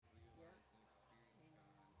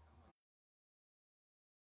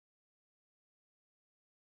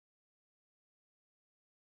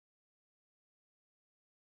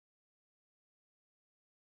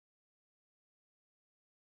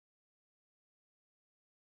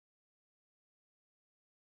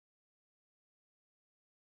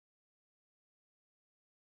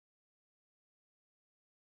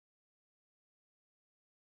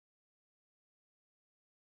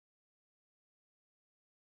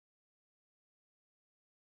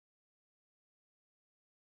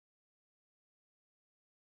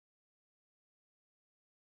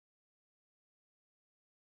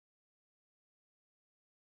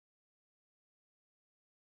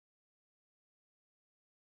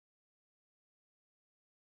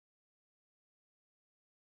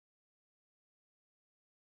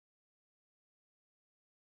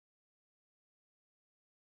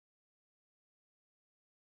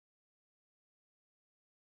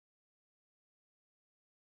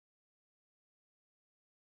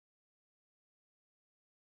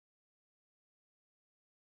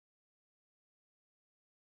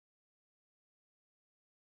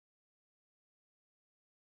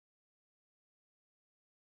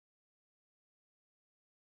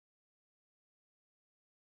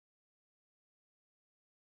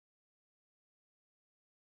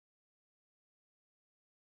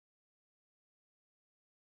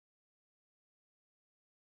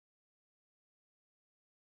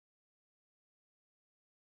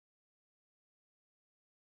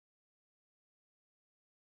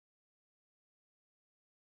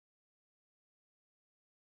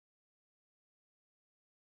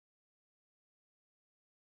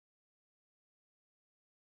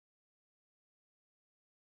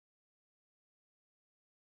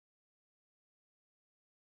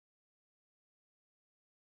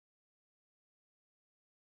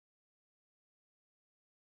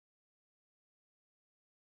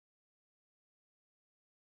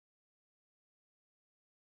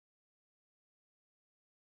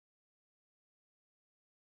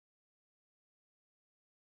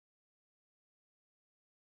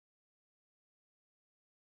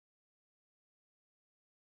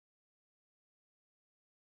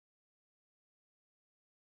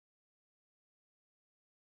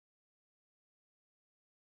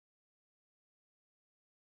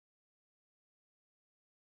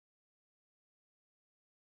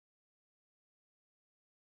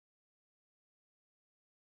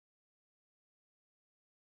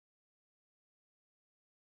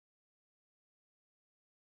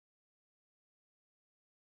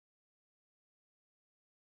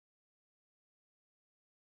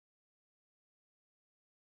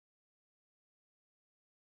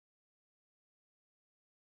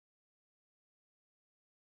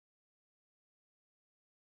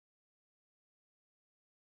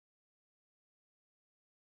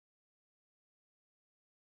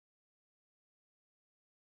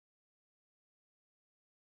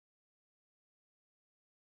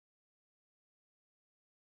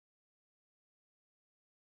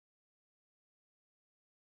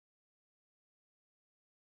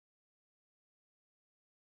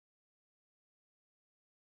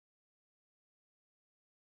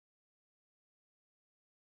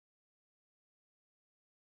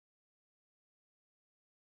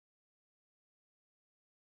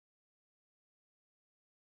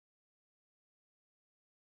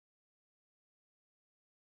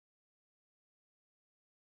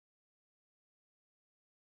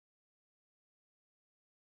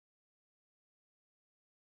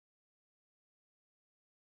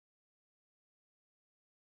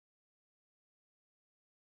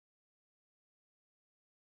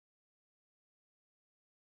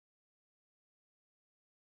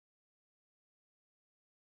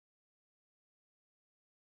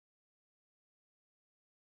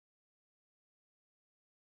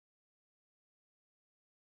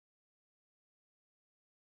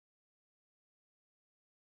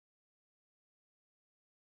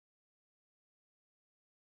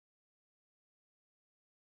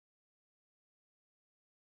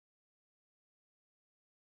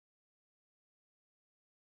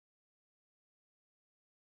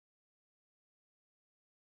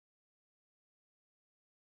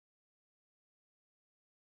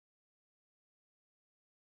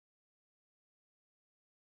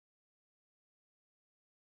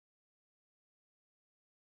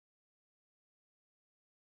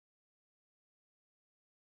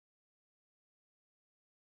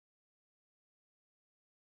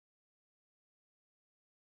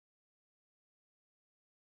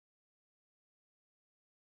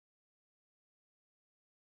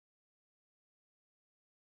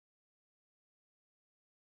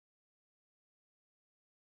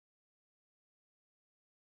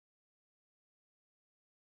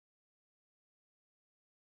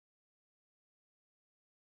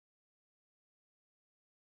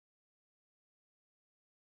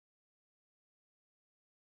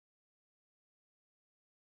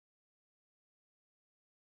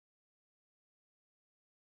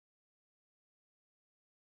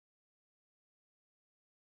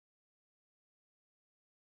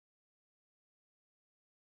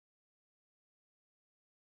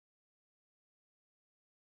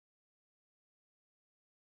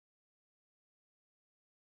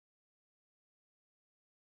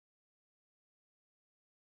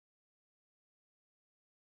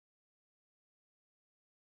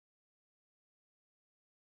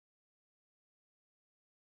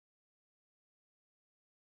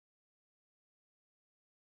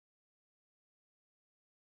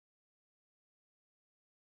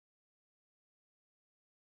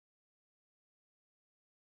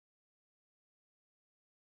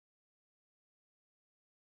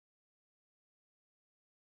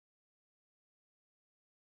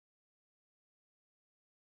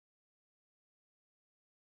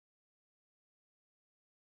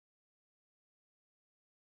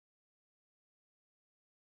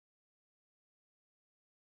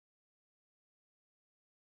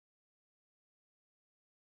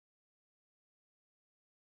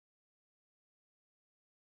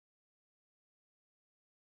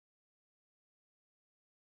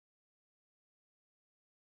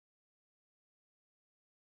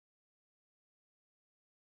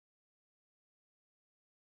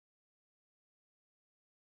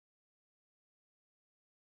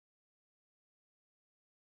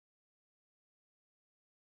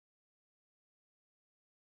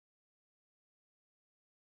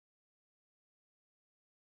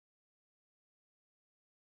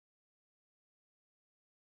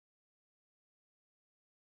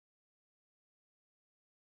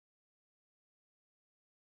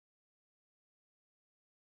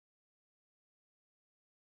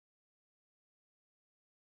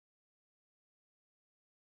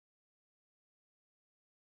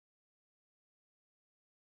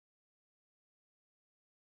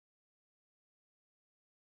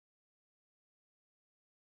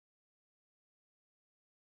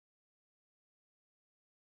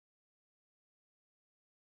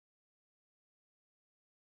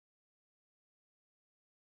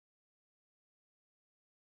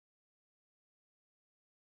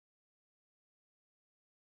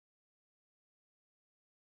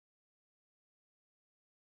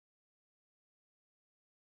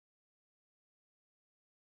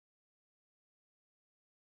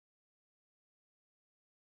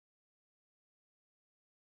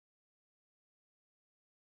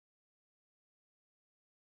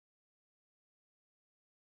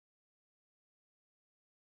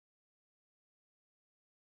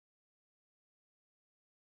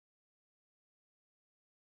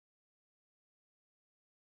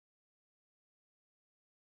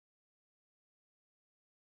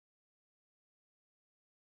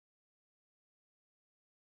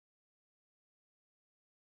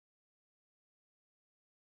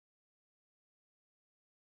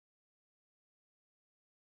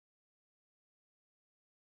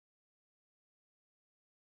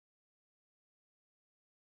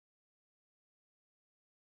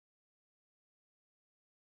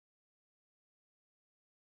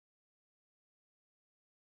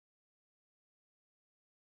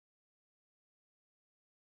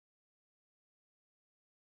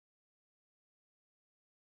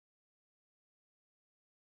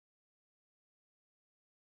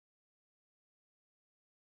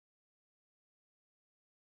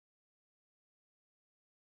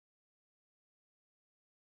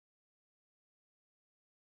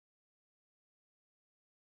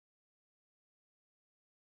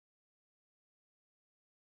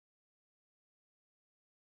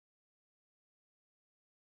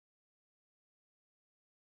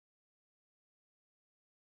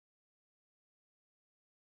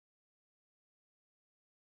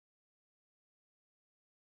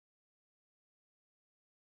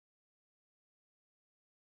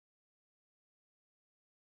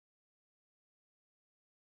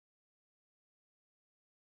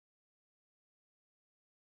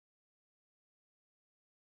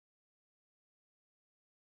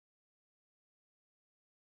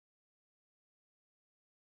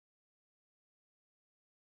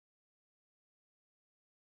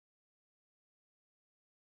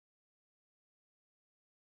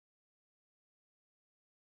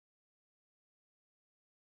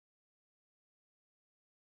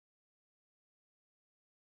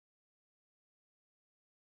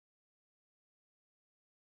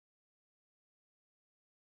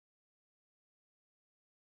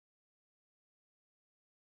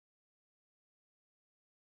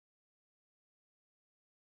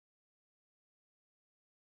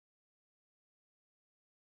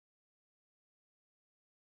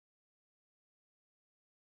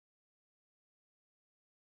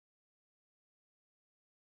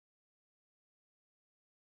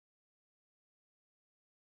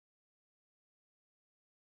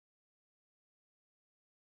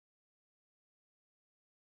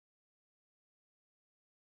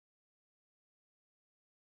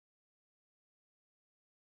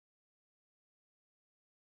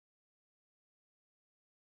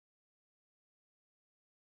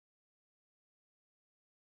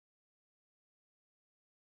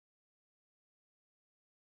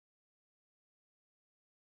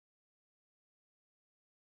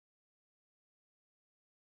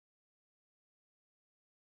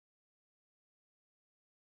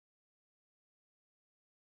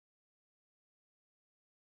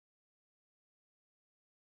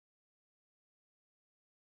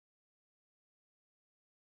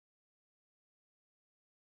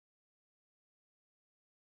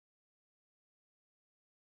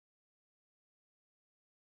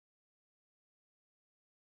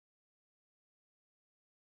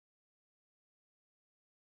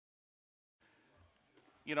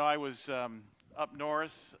I was up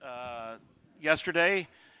north yesterday,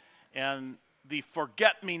 and the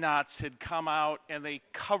forget-me-nots had come out, and they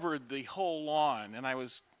covered the whole lawn. And I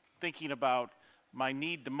was thinking about my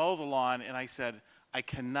need to mow the lawn, and I said, I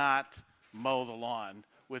cannot mow the lawn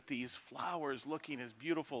with these flowers looking as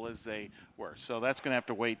beautiful as they were. So that's going to have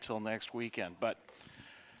to wait till next weekend. But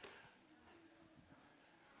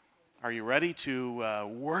are you ready to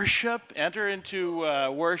worship, enter into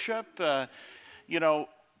worship?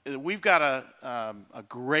 We've got a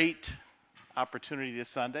great opportunity this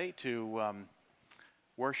Sunday to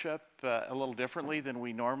worship a little differently than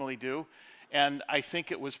we normally do. And I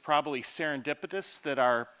think it was probably serendipitous that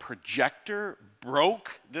our projector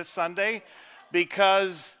broke this Sunday,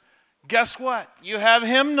 because guess what? You have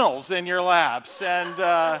hymnals in your laps.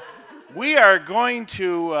 And we are going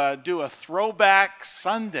to do a throwback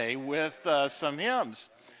Sunday with some hymns.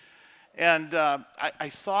 And I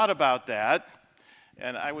thought about that.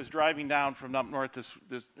 And I was driving down from up north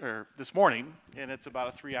this morning, and it's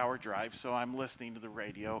about a 3-hour drive, so I'm listening to the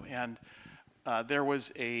radio. And there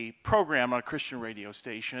was a program on a Christian radio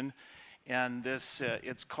station, and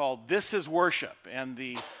it's called This Is Worship. And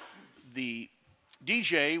the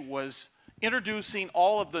DJ was introducing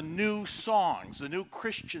all of the new songs, the new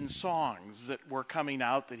Christian songs that were coming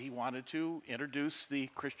out that he wanted to introduce the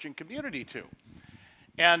Christian community to.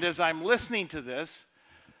 And as I'm listening to this,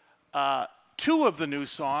 2 of the new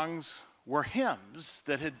songs were hymns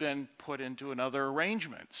that had been put into another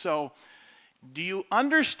arrangement. So, do you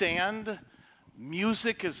understand?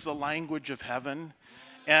 Music is the language of heaven,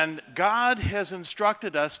 and God has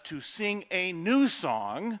instructed us to sing a new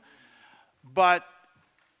song, but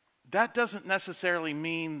that doesn't necessarily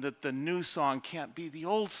mean that the new song can't be the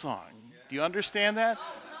old song. Do you understand that?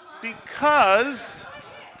 Because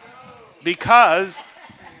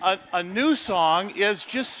a new song is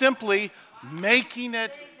just simply making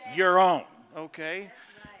it your own, okay?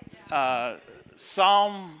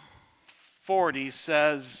 Psalm 40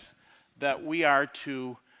 says that we are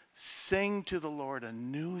to sing to the Lord a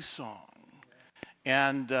new song.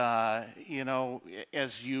 And,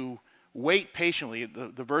 as you wait patiently,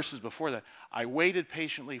 the verses before that, I waited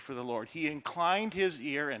patiently for the Lord. He inclined his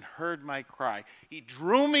ear and heard my cry. He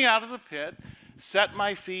drew me out of the pit, set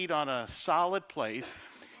my feet on a solid place.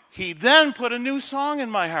 He then put a new song in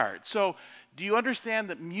my heart. So, do you understand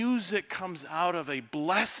that music comes out of a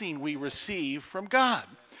blessing we receive from God?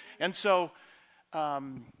 And so,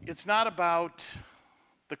 it's not about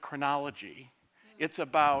the chronology. It's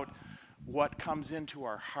about what comes into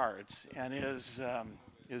our hearts and is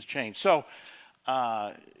changed. So,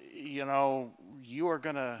 you are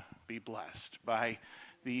going to be blessed by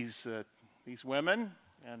these women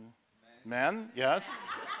and men. Yes,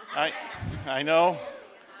 I know.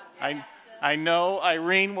 I know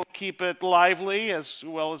Irene will keep it lively, as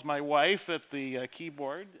well as my wife at the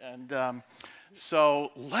keyboard. And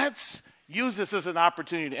so let's use this as an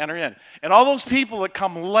opportunity to enter in. And all those people that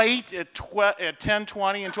come late at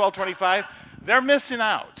 10:20 and 12:25, they're missing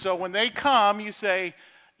out. So when they come, you say,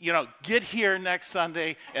 get here next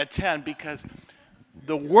Sunday at 10, because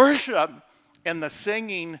the worship and the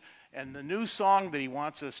singing and the new song that he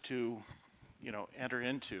wants us to, enter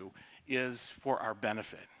into is for our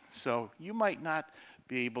benefit. So you might not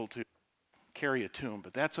be able to carry a tune,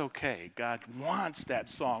 but that's okay. God wants that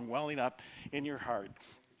song welling up in your heart.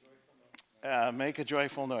 Make a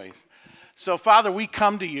joyful noise. So, Father, we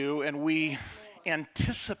come to you and we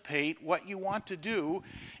anticipate what you want to do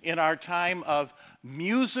in our time of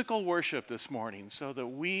musical worship this morning, so that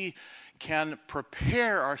we can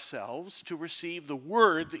prepare ourselves to receive the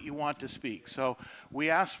word that you want to speak. So we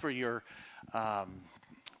ask for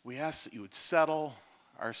we ask that you would settle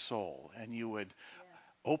our soul, and you would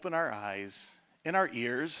open our eyes and our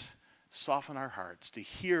ears, soften our hearts to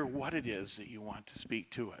hear what it is that you want to speak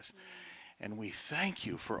to us. And we thank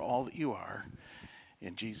you for all that you are,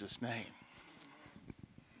 in Jesus' name.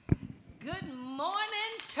 Good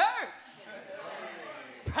morning, church.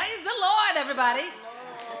 Praise the Lord, everybody.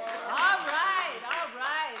 All right.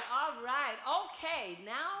 Okay,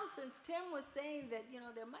 now since Tim was saying that,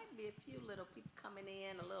 there might be a few little people coming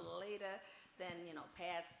in a little later than,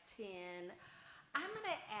 past 10, I'm going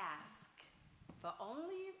to ask for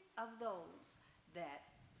only of those that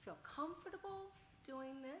feel comfortable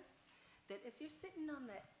doing this, that if you're sitting on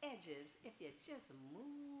the edges, if you just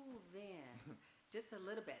move in just a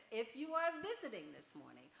little bit. If you are visiting this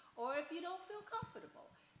morning, or if you don't feel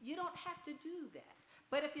comfortable, you don't have to do that.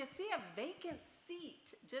 But if you see a vacant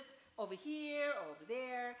seat just over here or over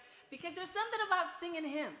there, because there's something about singing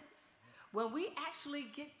hymns. When we actually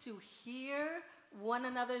get to hear one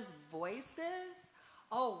another's voices,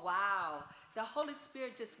 Oh, wow. The Holy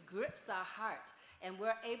Spirit just grips our heart, and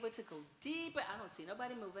we're able to go deeper. I don't see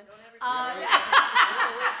nobody moving. Don't everybody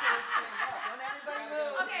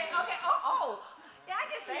move. Okay. Oh. Yeah, I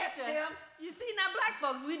guess we have Thanks, to. Tim. You see, now black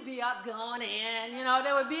folks, we'd be up going in. You know,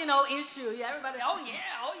 there would be no issue. Yeah, everybody, oh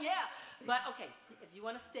yeah. But okay, if you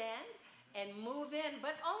want to stand and move in,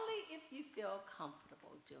 but only if you feel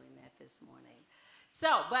comfortable doing that this morning.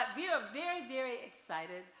 So, but we are very, very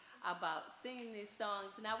excited about singing these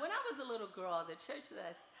songs. Now, when I was a little girl, the church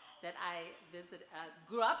that I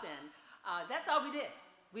grew up in, that's all we did.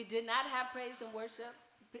 We did not have praise and worship.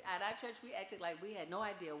 At our church, we acted like we had no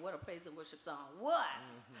idea what a praise and worship song was.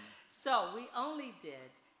 Mm-hmm. So we only did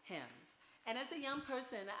hymns. And as a young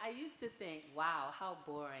person, I used to think, wow, how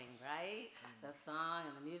boring, right? Mm-hmm. The song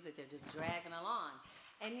and the music, they're just dragging along.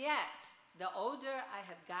 And yet, the older I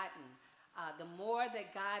have gotten, the more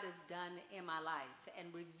that God has done in my life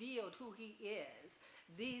and revealed who he is,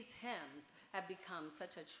 these hymns have become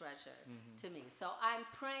such a treasure to me. So I'm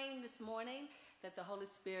praying this morning that the Holy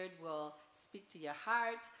Spirit will speak to your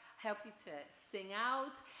heart, help you to sing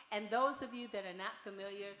out, and those of you that are not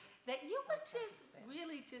familiar, that you would just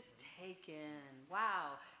really just take in,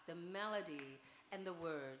 wow, the melody and the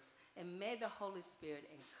words. And may the Holy Spirit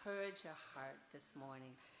encourage your heart this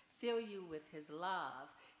morning, fill you with his love,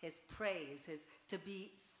 his praise, to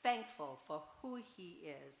be thankful for who he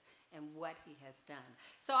is and what he has done.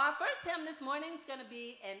 So our first hymn this morning is going to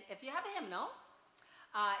be, and if you have a hymnal,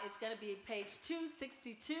 it's going to be page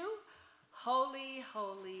 262, Holy,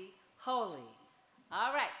 Holy, Holy.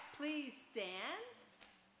 All right, please stand.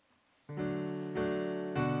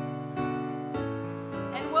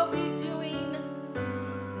 And we'll be doing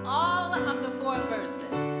all of the 4 verses.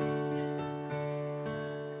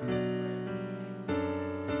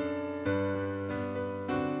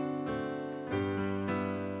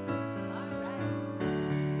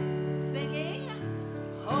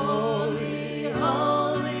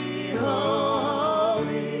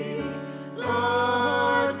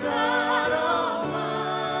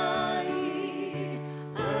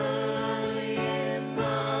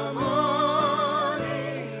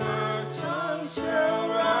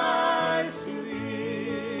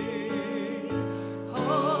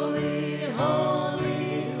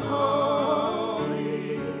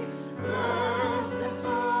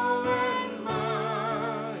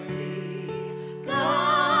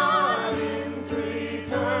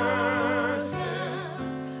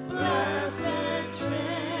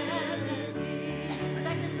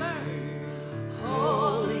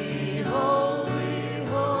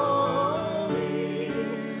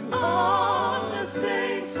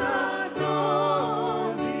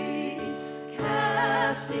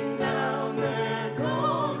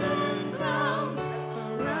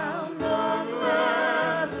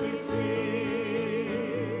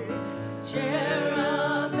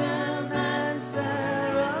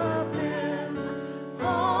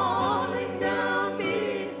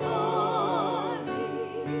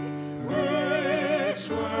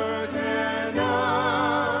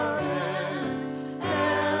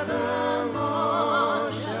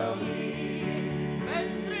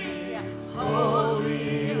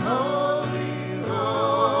 Holy, holy.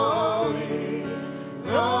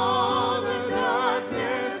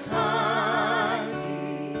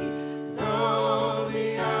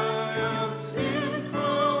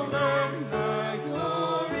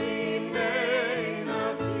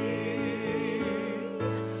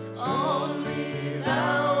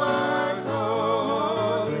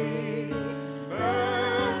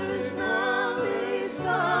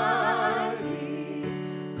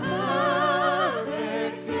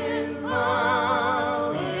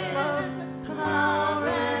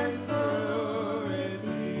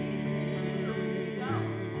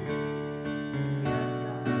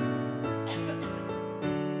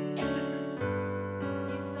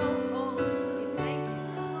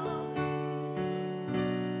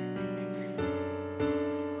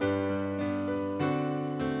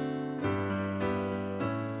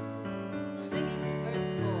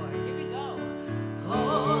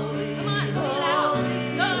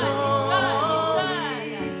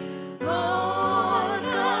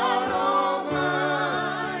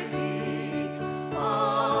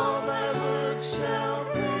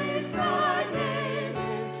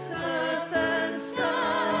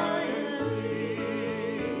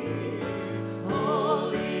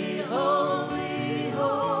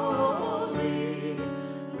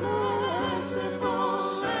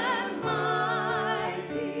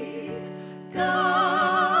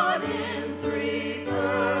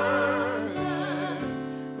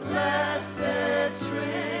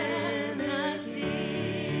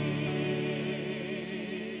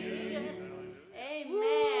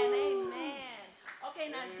 Okay,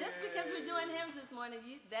 now just because we're doing hymns this morning,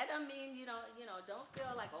 that don't mean you don't feel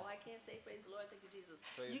like, oh, I can't say praise the Lord, thank you, Jesus.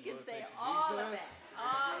 Praise You the can Lord, say thank you, all of Jesus. that.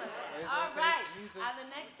 All of that. Praise the All Lord, thank right. you, Jesus. The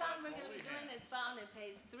next song we're going to be doing is found in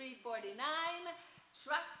page 349,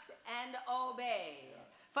 Trust and Obey.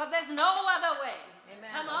 For there's no other way. Amen.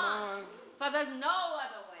 Come on. For there's no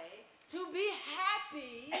other way to be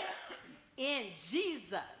happy in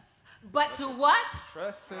Jesus. But to what?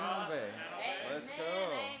 Trust and obey. Amen, Let's go.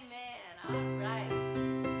 amen. All right.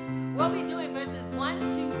 We'll be doing verses 1,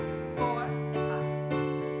 2, 4, and 5.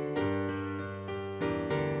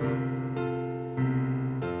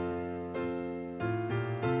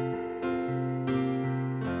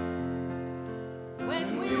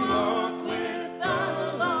 When we walk with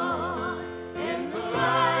the Lord in the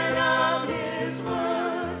light of His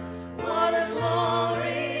word, what a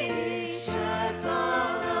glory He sheds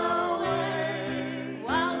on our way.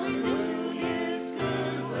 While we do His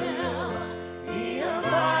good will, He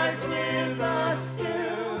abides with us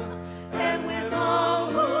still, and with all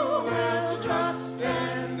who will trust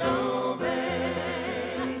and obey.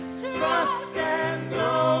 Trust and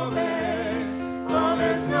obey, for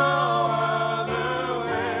there's no other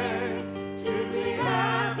way to be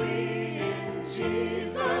happy in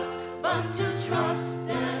Jesus but to trust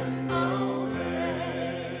and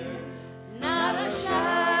obey. Not a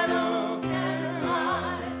shadow can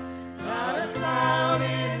rise, not a cloud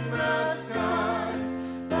in the skies,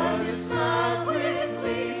 but His smile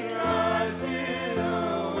quickly drives it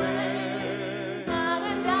away. Not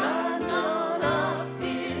a doubt, not a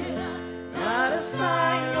fear, not a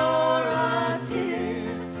sign nor a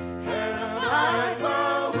tear can abide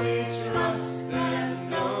while we trust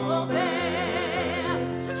and obey.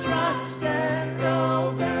 Trust and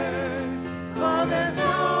obey, for there's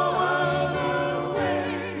no other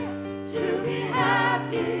way to be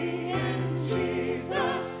happy in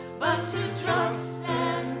Jesus but to trust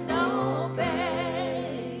and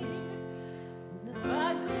obey.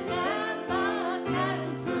 But we never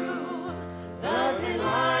can prove the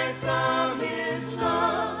delights of His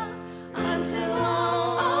love until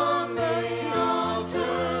all on the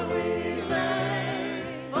altar we lay.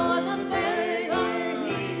 For the favor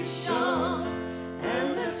He shows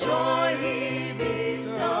and the joy He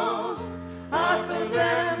bestows are for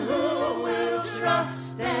them who will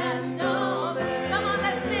trust and obey. Come on,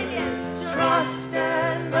 let's sing it. Trust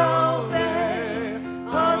and obey,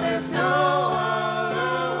 for there's no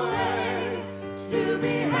other way to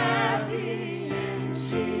be happy in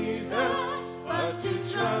Jesus but to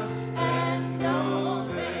trust and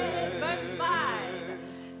obey. Verse 5.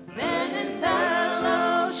 Then in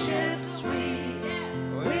fellowship sweet,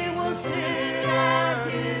 we will sit at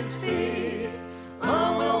His feet,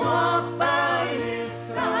 or we'll walk by His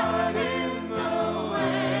side in the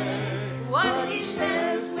way. What He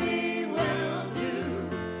says we will do,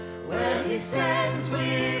 where He sends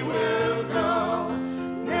we will go.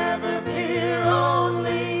 Never fear,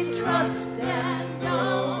 only trust and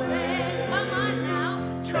obey. Come on now.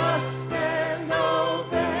 Trust and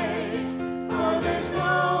obey, for there's no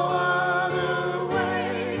other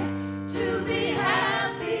way to be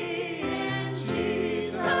happy in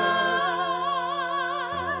Jesus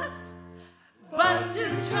but to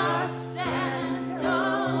trust and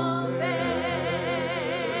obey.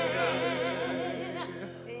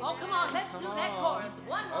 Oh, come on, let's do that chorus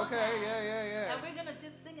one more Okay, time. yeah. And we're going to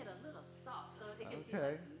just sing it a little soft so it can be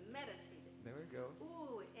Okay. meditated. There we go.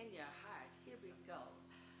 Ooh, in your heart. Here we go.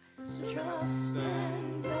 Trust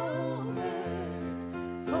and obey,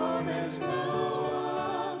 for there's no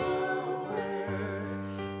other way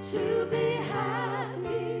to be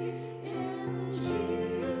happy in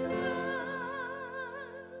Jesus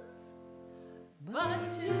but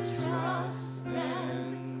to trust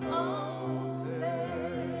and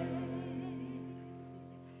obey.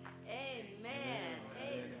 Amen.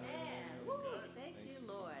 Amen. Woo, thank you,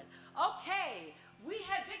 Lord. Okay, we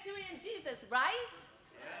have victory in Jesus, right?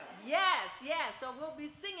 Yes. So we'll be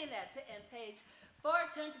singing that in page 4.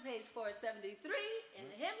 Turn to page 473 in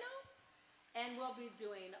the hymnal, and we'll be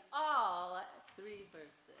doing all 3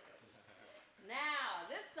 verses. Now,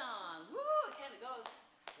 this song, woo, it kind of goes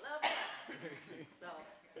a little fast. So,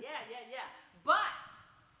 yeah. But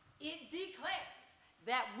it declares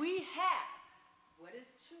that we have what is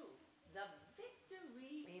true, the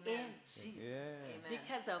victory in Jesus. Yeah.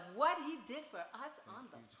 Because of what He did for us on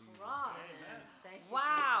the cross. Thank you,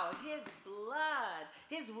 Wow, His blood,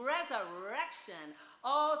 His resurrection.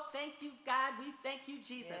 Oh, thank you, God. We thank you,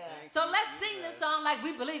 Jesus. Yes. So let's sing this song like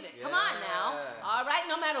we believe it. Come on now. Yeah. All right,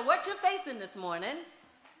 no matter what you're facing this morning,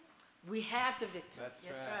 we have the victory. That's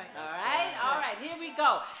That's right. right. All right, here we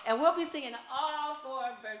go. And we'll be singing all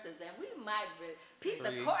 4 verses. And we might repeat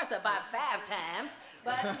the chorus about 5 times,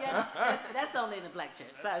 but yeah, that's only in the black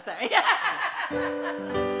church. Sorry.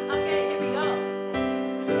 Okay, here we go.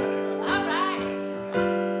 All right.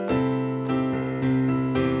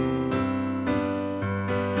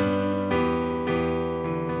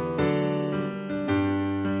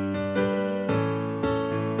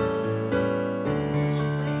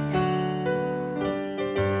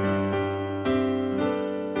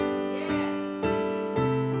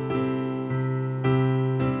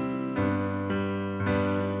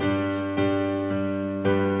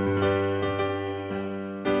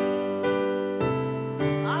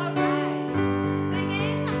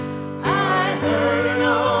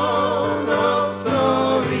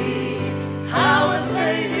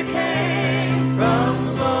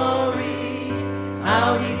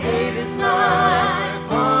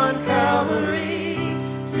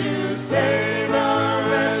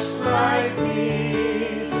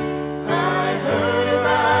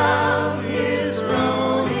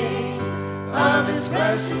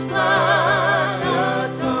 Precious blood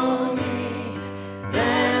atoning,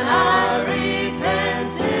 then I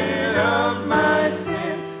repented of my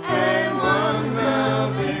sin and won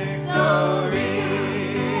the victory.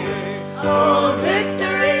 Oh,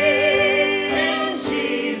 victory in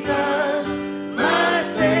Jesus, my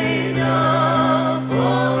Savior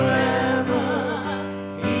forever.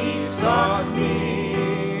 He sought me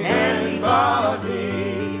and He bought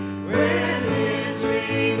me with His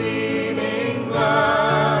redeeming blood.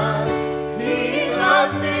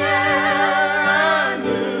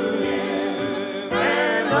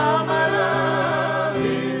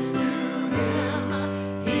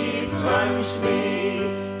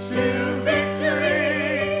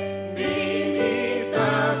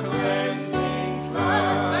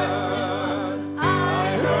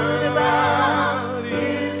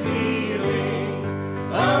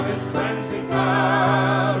 Cleansing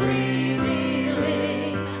power,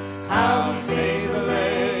 revealing how He made the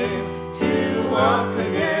lame to walk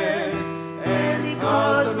again, and He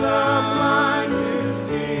caused the blind to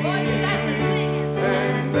see.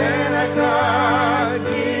 And then I cried,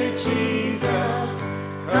 dear Jesus,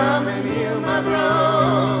 come and heal my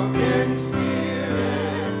broken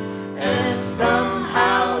spirit. And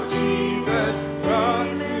somehow Jesus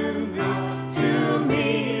brought to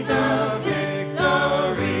me the victory.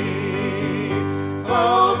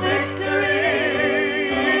 Oh, victory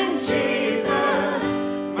in Jesus,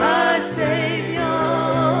 my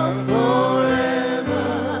Savior forever.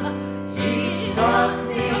 He sought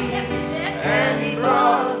me and He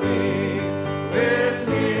brought me with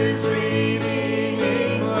His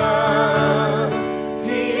redeeming blood.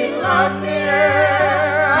 He loved me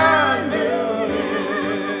ere I knew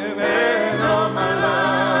Him, and all my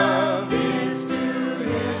love is to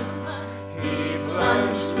Him. He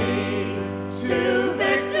plunged me to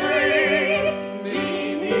victory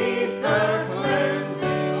beneath the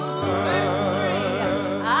cleansing flood.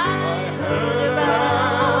 I heard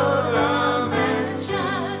about a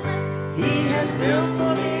mansion He has built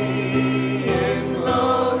for me in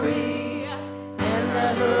glory, and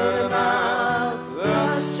I heard about the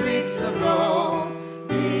streets of gold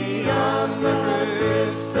beyond the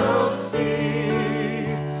crystal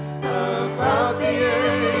sea, about the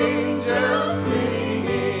angels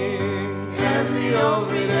singing and the old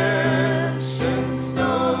redemption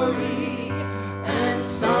story. And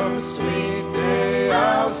some sweet day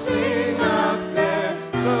I'll sing up there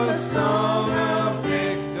the song of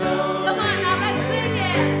victory. Come on now, let's sing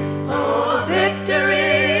it. Oh,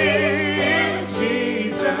 victory in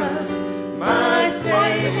Jesus, my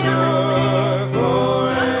Savior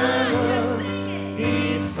forever.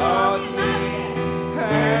 He sought me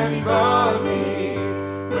and He bought me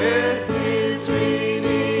with His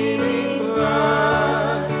redeeming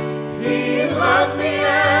blood. He loved me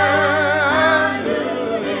ere I knew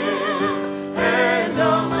Him, and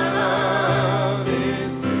all my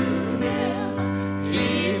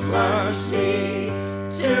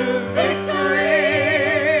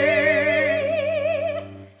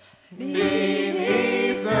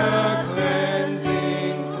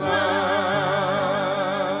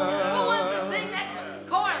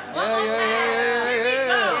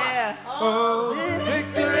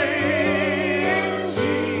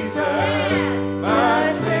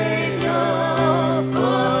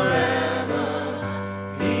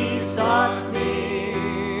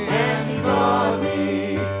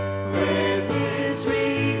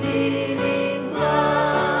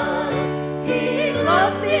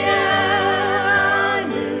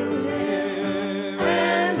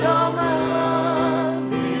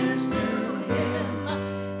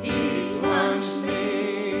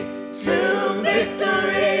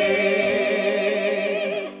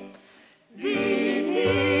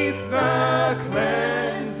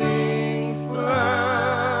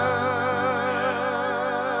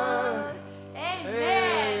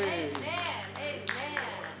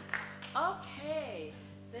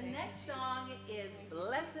is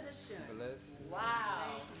Blessed Assurance. Bless. Wow.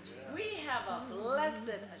 We have a blessed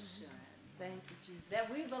assurance. Thank you, Jesus. That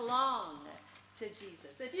we belong to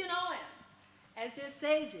Jesus. If you know him as your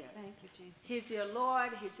Savior, Thank you, Jesus. he's your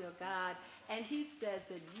Lord, he's your God, and he says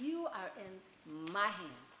that you are in my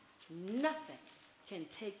hands. Nothing can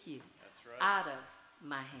take you out of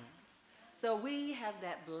my hands. So we have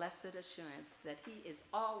that blessed assurance that he is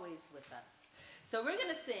always with us. So we're going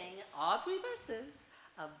to sing all 3 verses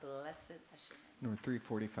of Blessed Assurance. Number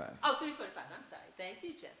 345. Oh, 345. I'm sorry. Thank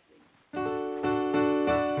you, Jessie.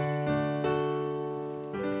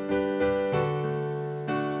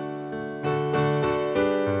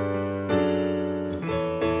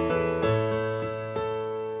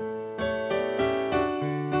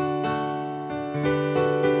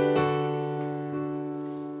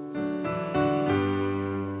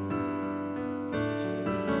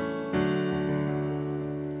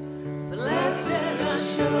 Blessed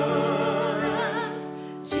assurance,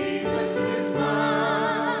 Jesus is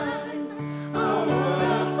mine. Oh, what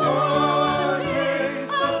a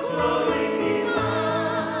foretaste of glory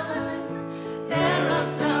divine, heir of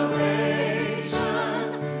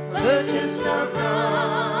salvation, purchased of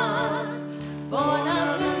God, born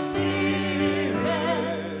of the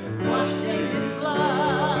Spirit, washed in his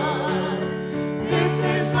blood. This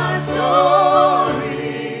is my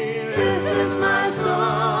story, this is my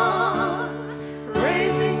song,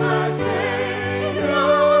 praising my Savior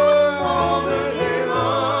all the day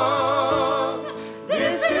long.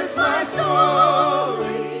 This is my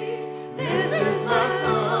story, this is my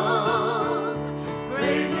song,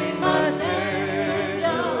 praising my Savior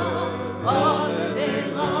all the day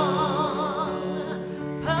long.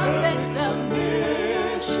 Perfect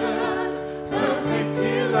submission, perfect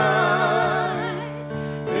delight,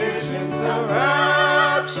 visions of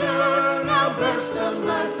rapture now burst on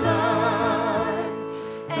my sight.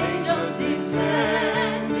 Angels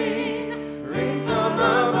descending, ring from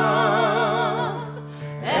above,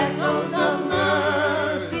 echoes of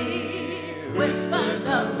mercy, whispers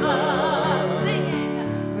of love,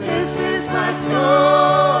 singing, this is my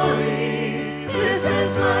story, this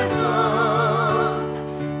is my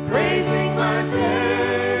song, praising my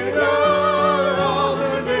Savior all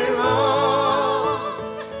the day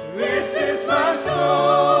long. This is my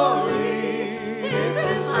story, this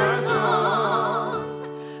is my song,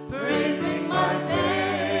 praising my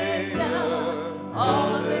Savior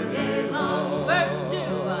all the day long. Verse 2,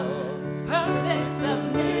 perfect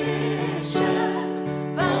submission,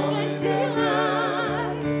 perfect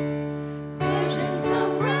delight, visions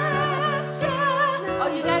of rapture. Oh,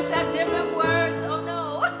 you guys have different words? Oh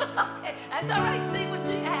no. Okay, that's all right. See what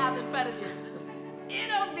you have in front of you.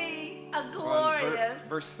 It'll be a glorious.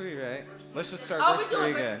 Verse 3, right? Let's just start Oh, verse we're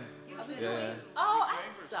 3 doing again. Are we Yeah, doing? yeah. Oh,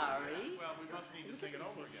 I'm sorry. Well, we must need to sing it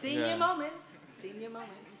over again. Senior Yeah. moment. Senior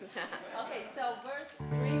moment. Okay, so verse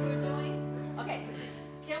 3 we're doing. Okay,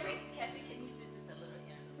 can we, Kathy, can you do just a little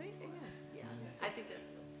interlude? Yeah, I think that's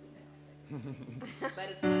but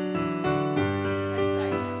it's fine. I'm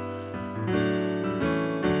sorry.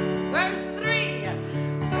 Verse 3.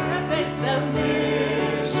 Perfect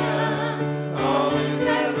submission, always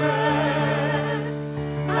at rest.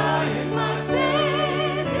 I am my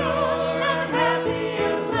Savior, am happy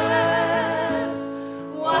and blessed,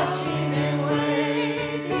 watching and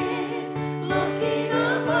waiting, looking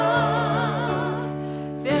above,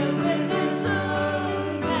 filled with his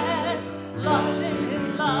goodness, lost in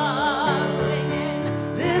his love, singing,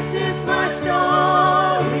 this is my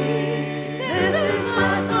story, this is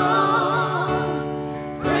my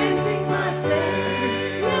song, praising my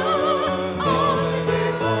Savior all the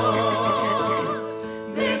day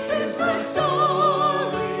long. This is my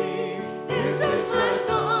story, this is my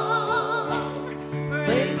song,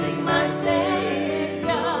 praising my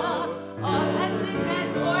Savior. Oh, let's sing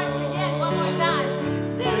that chorus again one more time.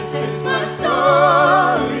 This is my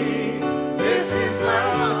story, this is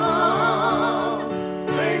my song,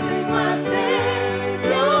 praising my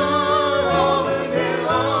Savior all the day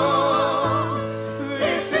long.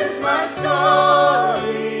 This is my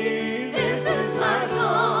story, this is my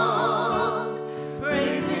song,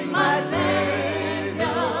 praising my Savior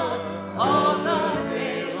all the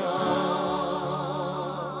day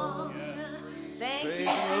long. Thank you,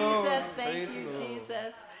 Praise the Lord, Jesus. Thank praise you, the Lord.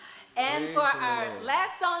 Jesus. And Praise for the our Lord.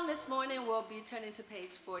 last song this morning, we'll be turning to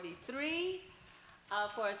page 43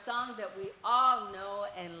 for a song that we all know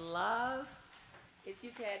and love. If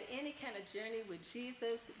you've had any kind of journey with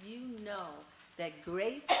Jesus, you know that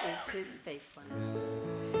great is his faithfulness.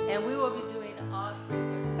 And we will be doing all 3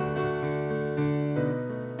 verses.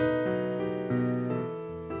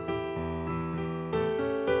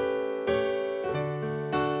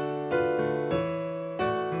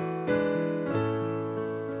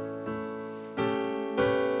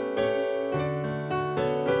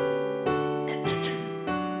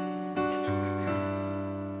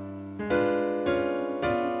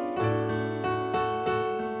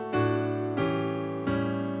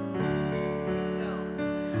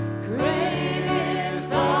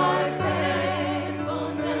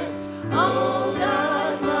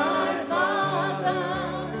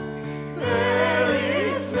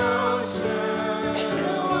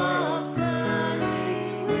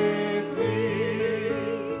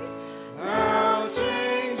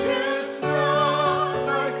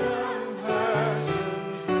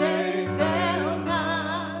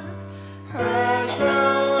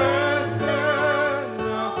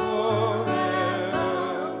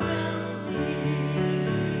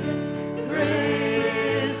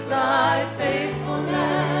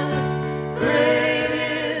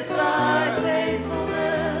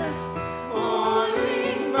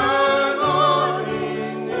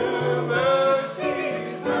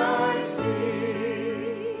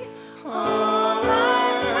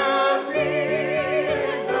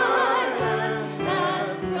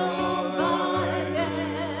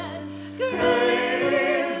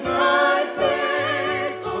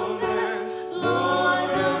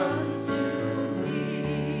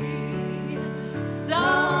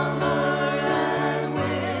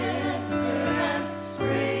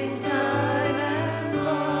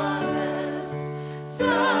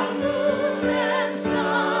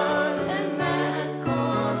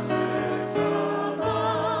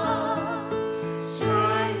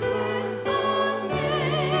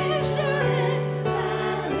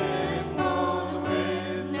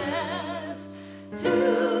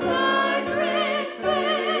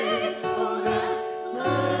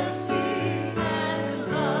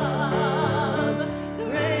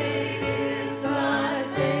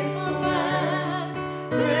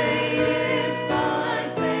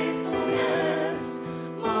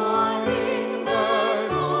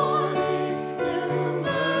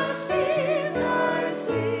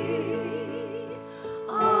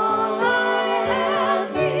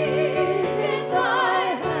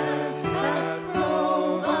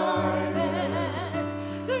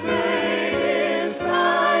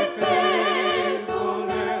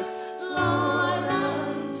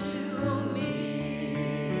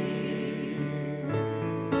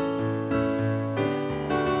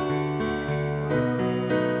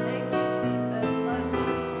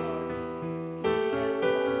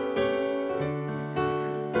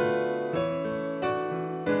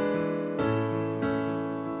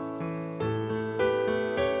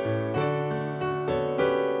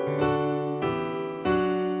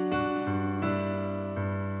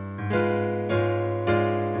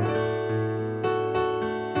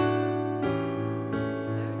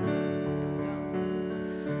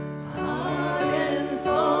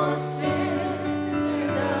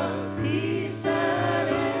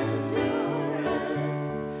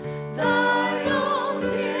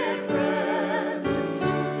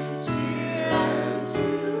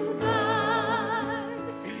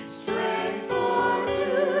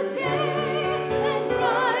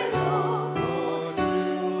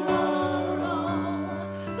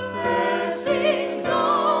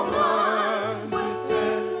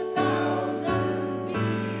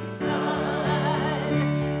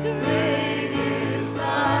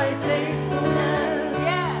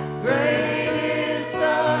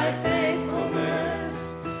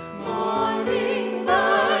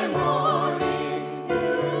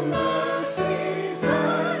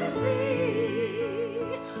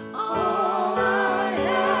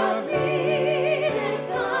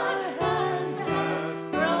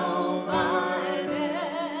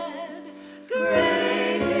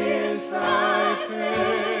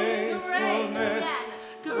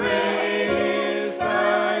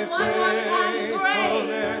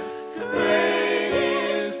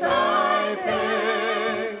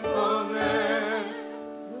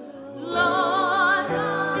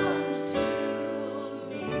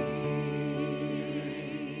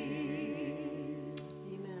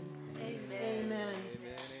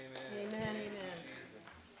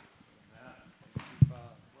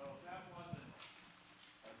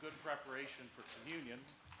 preparation for communion,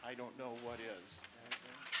 I don't know what is.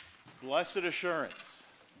 Blessed assurance.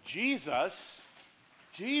 Jesus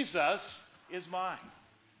is mine.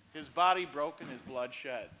 His body broken, his blood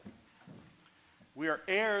shed. We are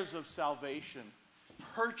heirs of salvation,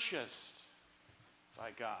 purchased by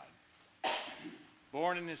God,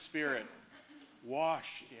 born in his Spirit,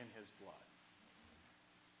 washed in his blood.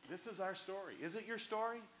 This is our story. Is it your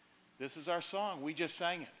story? This is our song. We just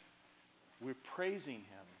sang it. We're praising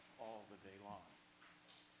him all the day long.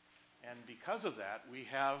 And because of that, we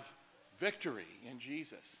have victory in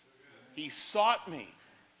Jesus. He sought me.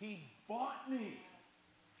 He bought me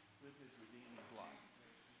with his redeeming blood.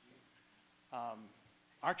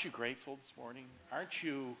 Aren't you grateful this morning? Aren't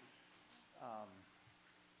you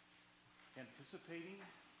anticipating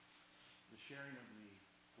the sharing of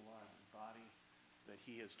the blood and body that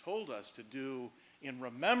he has told us to do in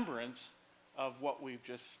remembrance of what we've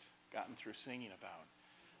just gotten through singing about?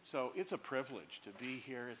 So it's a privilege to be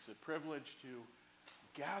here. It's a privilege to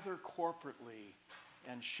gather corporately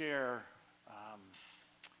and share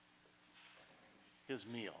his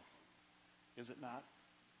meal. Is it not?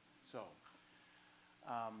 So,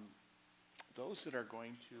 those that are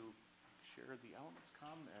going to share the elements,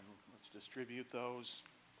 come and let's distribute those.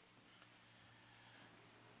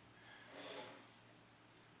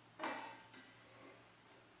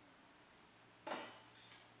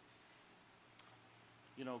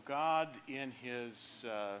 You know, God in his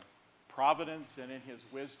providence and in his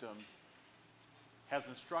wisdom has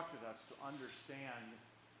instructed us to understand.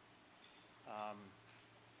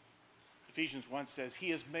 Ephesians 1 says, he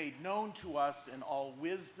has made known to us in all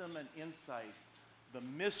wisdom and insight the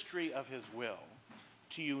mystery of his will,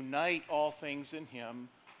 to unite all things in him,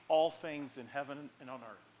 all things in heaven and on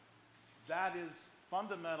earth. That is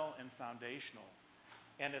fundamental and foundational,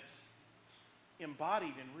 and it's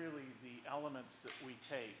embodied in really the elements that we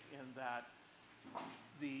take, in that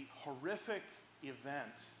the horrific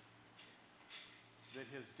event that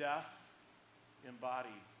his death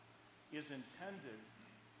embodied is intended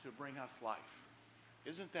to bring us life.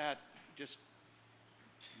 Isn't that just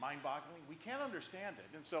mind-boggling? We can't understand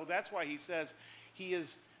it. And so that's why he says he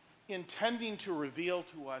is intending to reveal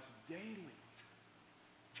to us daily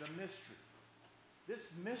the mystery. This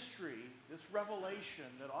mystery, this revelation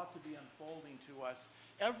that ought to be unfolding to us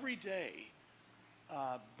every day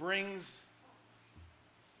brings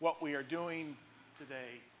what we are doing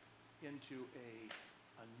today into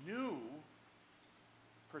a new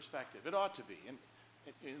perspective. It ought to be. And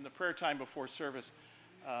in the prayer time before service,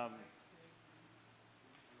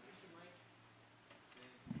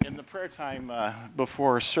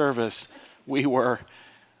 we were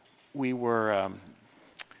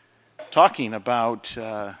talking about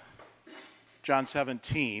John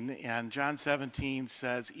 17, and John 17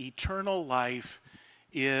 says, eternal life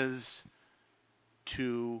is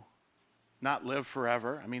to not live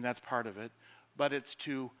forever. I mean, that's part of it, but it's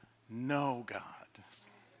to know God.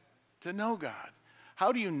 To know God.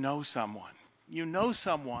 How do you know someone? You know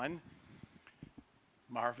someone,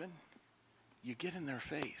 Marvin, you get in their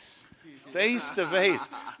face. Face to face.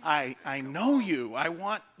 I know you. I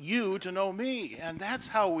want you to know me. And that's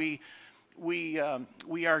how we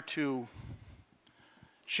are to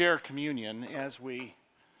share communion as we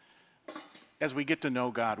get to know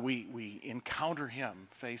God. We encounter him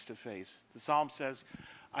face to face. The psalm says,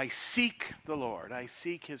 I seek the Lord. I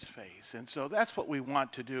seek his face. And so that's what we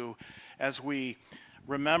want to do as we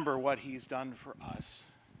remember what he's done for us.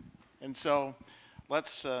 And so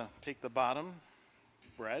let's take the bottom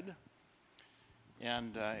bread,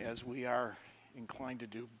 and as we are inclined to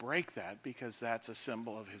do, break that, because that's a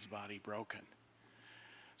symbol of his body broken.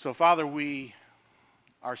 So Father, we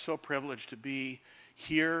are so privileged to be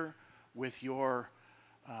here with your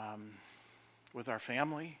with our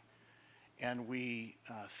family, and we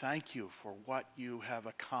thank you for what you have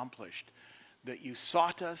accomplished, that you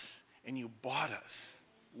sought us and you bought us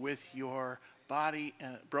with your body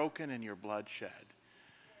broken and your blood shed.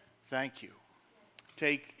 Thank you.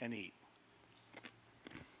 Take and eat.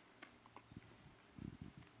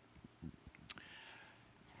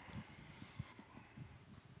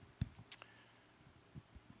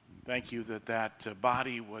 Thank you that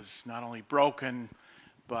body was not only broken,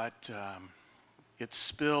 but it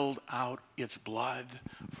spilled out its blood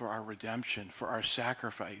for our redemption, for our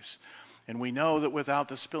sacrifice. And we know that without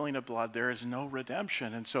the spilling of blood, there is no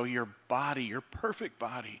redemption. And so your body, your perfect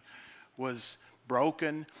body, was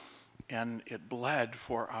broken, and it bled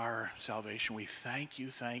for our salvation. We thank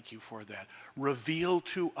you for that. Reveal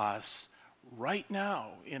to us right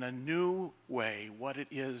now in a new way what it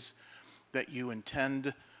is that you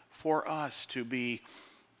intend for us to be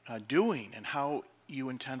doing, and how you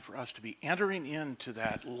intend for us to be entering into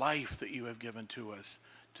that life that you have given to us,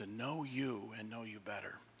 to know you and know you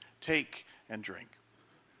better. Take and drink.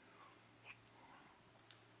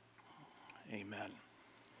 Amen.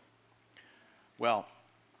 Well,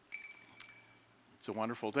 it's a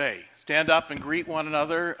wonderful day. Stand up and greet one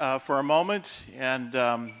another for a moment, and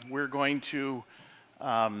we're going to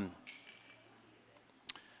have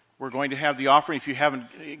the offering. If you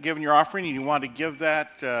haven't given your offering and you want to give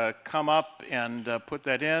that, come up and put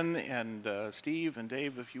that in. And Steve and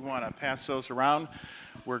Dave, if you want to pass those around,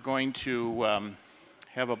 we're going to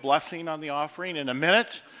have a blessing on the offering in a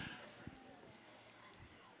minute.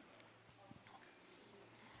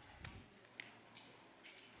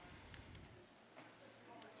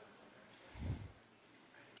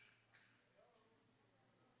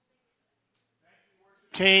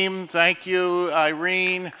 Team, thank you,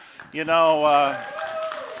 Irene. You know,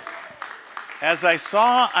 as I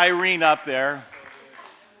saw Irene up there,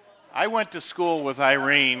 I went to school with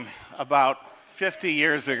Irene about 50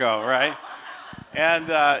 years ago, right?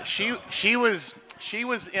 And she was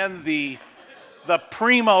in the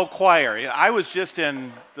primo choir. I was just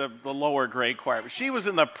in the lower grade choir, but she was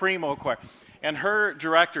in the primo choir. And her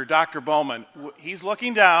director, Dr. Bowman, he's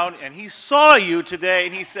looking down and he saw you today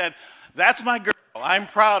and he said, "That's my girl. I'm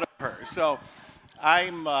proud of her." So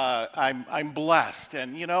I'm blessed.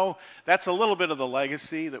 And, you know, that's a little bit of the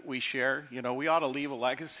legacy that we share. You know, we ought to leave a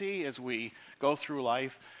legacy as we go through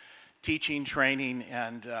life, teaching, training,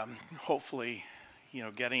 and hopefully, you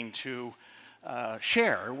know, getting to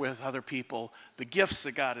share with other people the gifts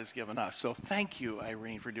that God has given us. So thank you,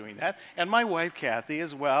 Irene, for doing that. And my wife, Kathy,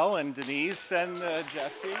 as well, and Denise, and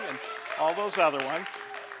Jessie, and all those other ones.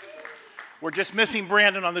 We're just missing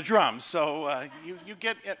Brandon on the drums, so you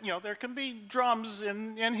get, you know, there can be drums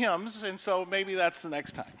in hymns, and so maybe that's the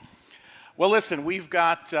next time. Well, listen, we've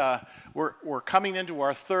got, we're coming into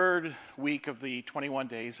our third week of the 21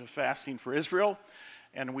 days of fasting for Israel,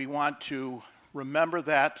 and we want to remember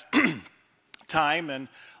that time and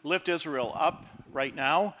lift Israel up right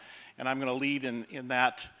now, and I'm going to lead in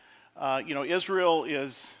that. You know, Israel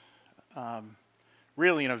is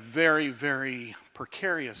really in a very, very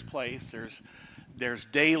precarious place. There's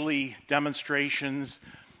daily demonstrations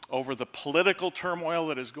over the political turmoil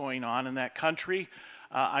that is going on in that country.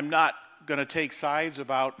 I'm not going to take sides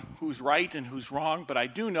about who's right and who's wrong, but I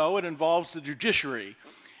do know it involves the judiciary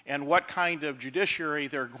and what kind of judiciary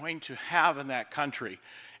they're going to have in that country.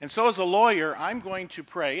 And so as a lawyer, I'm going to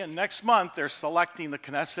pray, and next month they're selecting the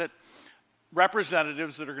Knesset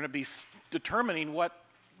representatives that are going to be determining what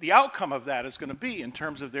the outcome of that is going to be in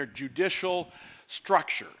terms of their judicial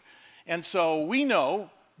structure. And so we know,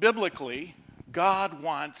 biblically, God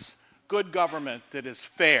wants good government that is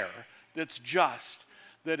fair, that's just,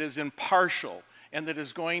 that is impartial, and that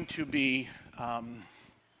is going to be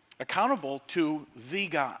accountable to the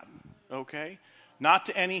God, okay? Not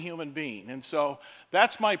to any human being. And so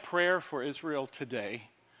that's my prayer for Israel today,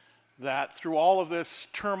 that through all of this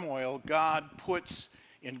turmoil, God puts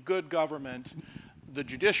in good government the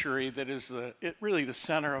judiciary that is really the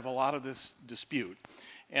center of a lot of this dispute.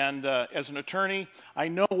 And as an attorney, I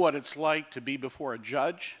know what it's like to be before a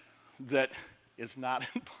judge that is not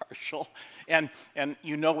impartial. And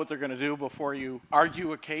you know what they're going to do before you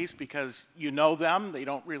argue a case because you know them. They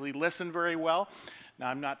don't really listen very well. Now,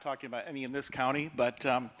 I'm not talking about any in this county, but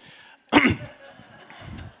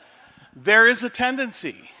there is a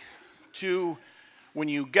tendency to, when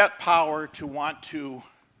you get power, to want to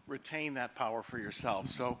retain that power for yourself.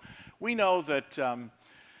 So we know that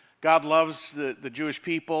God loves the Jewish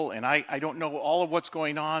people, and I don't know all of what's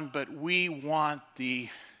going on, but we want the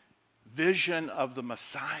vision of the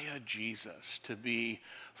Messiah, Jesus, to be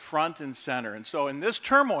front and center. And so in this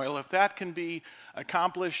turmoil, if that can be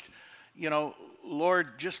accomplished, you know,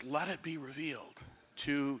 Lord, just let it be revealed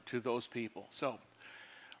to those people. So,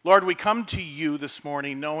 Lord, we come to you this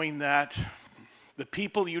morning knowing that the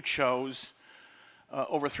people you chose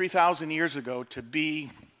over 3,000 years ago to be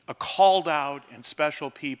a called out and special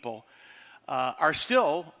people are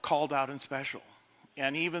still called out and special.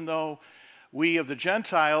 And even though we of the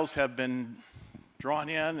Gentiles have been drawn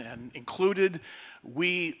in and included,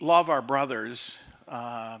 we love our brothers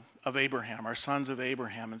of Abraham, our sons of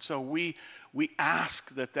Abraham. And so we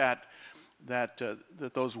ask that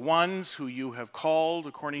those ones who you have called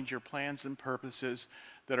according to your plans and purposes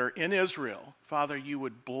that are in Israel, Father, you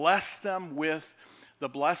would bless them with the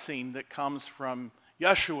blessing that comes from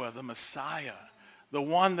Yeshua, the Messiah, the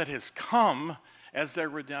one that has come as their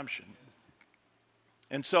redemption.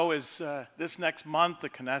 And so as this next month, the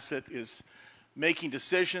Knesset is making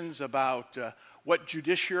decisions about what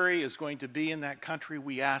judiciary is going to be in that country,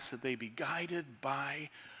 we ask that they be guided by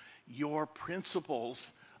your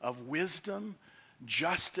principles of wisdom,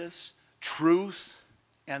 justice, truth,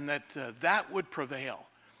 and that that would prevail,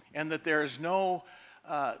 and that there is no,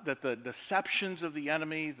 that the deceptions of the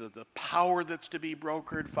enemy, the power that's to be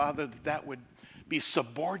brokered, Father, that would be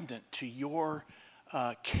subordinate to your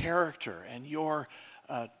character and your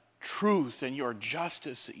truth and your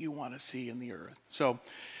justice that you want to see in the earth. So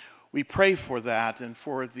we pray for that and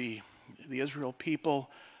for the Israel people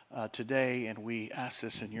today, and we ask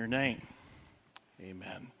this in your name.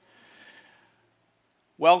 Amen.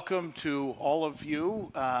 Welcome to all of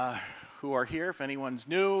you who are here. If anyone's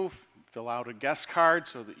new, fill out a guest card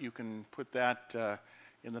so that you can put that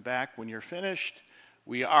in the back when you're finished.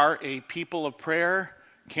 We are a people of prayer,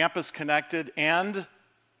 campus connected, and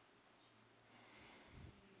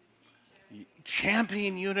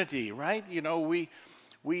champion unity, right? You know, we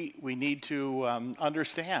need to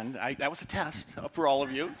understand. That was a test for all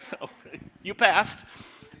of you, so you passed.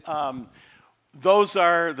 Those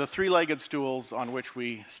are the three-legged stools on which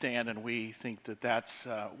we stand, and we think that that's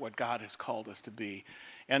what God has called us to be.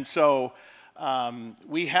 And so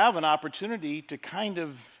we have an opportunity to kind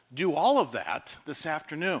of do all of that this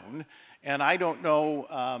afternoon. And I don't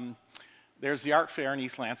know, there's the art fair in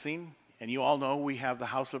East Lansing, and you all know we have the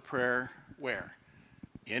House of Prayer where?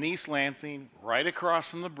 In East Lansing, right across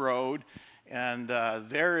from the Broad. And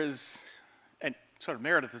there is, and sort of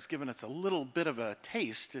Meredith has given us a little bit of a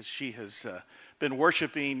taste as she has been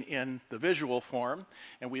worshiping in the visual form.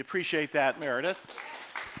 And we appreciate that, Meredith.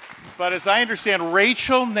 But as I understand,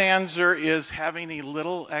 Rachel Nanzer is having a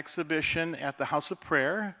little exhibition at the House of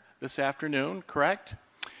Prayer this afternoon, correct?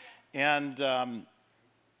 And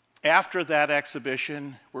after that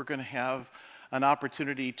exhibition, we're going to have an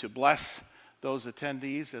opportunity to bless those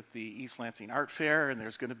attendees at the East Lansing Art Fair. And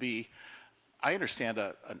there's going to be, I understand,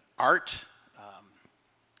 an art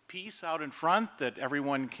piece out in front that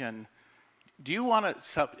everyone can. Do you want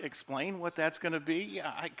to explain what that's going to be?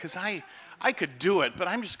 Yeah, because I could do it, but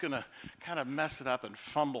I'm just going to kind of mess it up and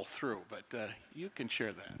fumble through. But you can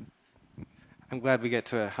share that. I'm glad we get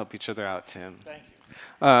to help each other out, Tim. Thank you.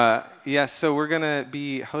 So we're going to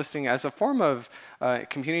be hosting, as a form of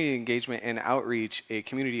community engagement and outreach, a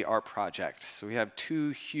community art project. So we have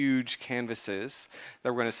 2 huge canvases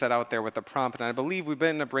that we're going to set out there with a prompt. And I believe we've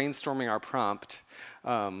been brainstorming our prompt.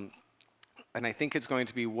 And I think it's going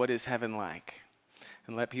to be, what is heaven like?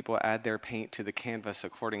 And let people add their paint to the canvas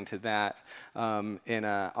according to that. And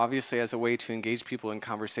obviously as a way to engage people in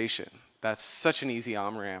conversation. That's such an easy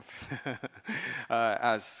on-ramp.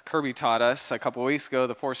 As Kirby taught us a couple weeks ago,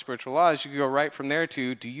 the 4 spiritual laws, you can go right from there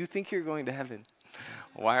to, do you think you're going to heaven?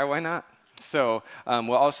 Why or why not? So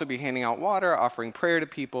we'll also be handing out water, offering prayer to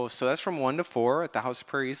people. So that's from 1 to 4 at the House of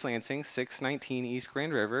Prayer East Lansing, 619 East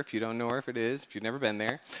Grand River. If you don't know where it is, if you've never been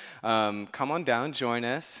there, come on down, join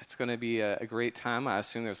us. It's going to be a great time. I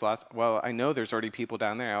assume there's lots. Well, I know there's already people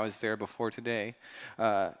down there. I was there before today,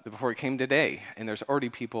 before it came today, and there's already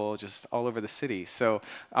people just all over the city. So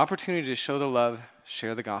opportunity to show the love,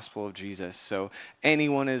 share the gospel of Jesus. So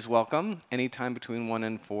anyone is welcome anytime between 1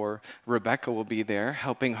 and 4. Rebecca will be there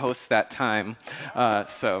helping host that time.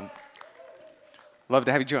 So love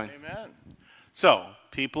to have you join. Amen. So,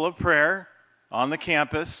 people of prayer on the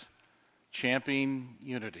campus, championing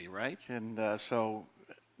unity, right? And so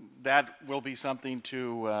that will be something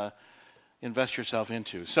to invest yourself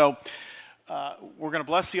into. So we're going to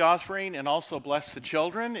bless the offering and also bless the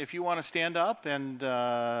children. If you want to stand up and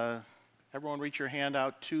everyone reach your hand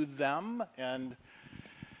out to them. And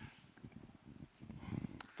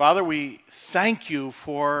Father, we thank you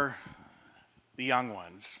for the young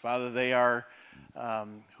ones. Father, they are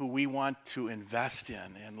who we want to invest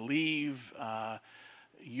in and leave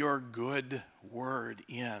your good word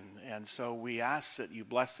in. And so we ask that you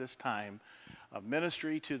bless this time of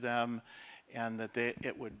ministry to them, and that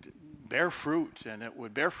it would bear fruit, and it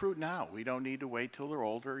would bear fruit now. We don't need to wait till they're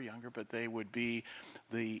older or younger, but they would be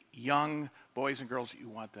the young boys and girls that you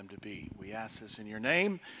want them to be. We ask this in your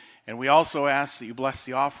name, and we also ask that you bless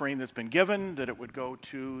the offering that's been given, that it would go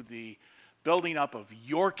to the building up of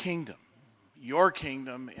your kingdom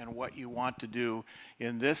and what you want to do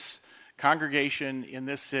in this congregation, in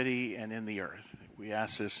this city, and in the earth. We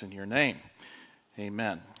ask this in your name.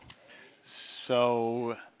 Amen.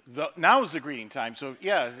 So now is the greeting time. So,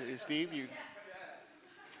 yeah, Steve, you.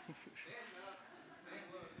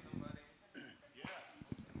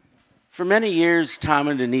 For many years, Tom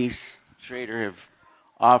and Denise Schrader have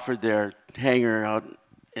offered their hangar out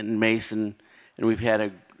in Mason, and we've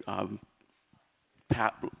had a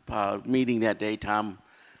meeting that day. Tom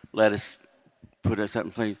let us put us up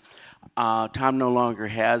in place. Tom no longer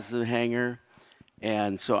has the hangar,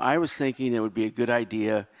 and so I was thinking it would be a good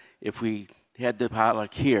idea if we had the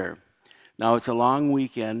potluck here. Now, it's a long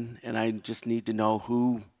weekend, and I just need to know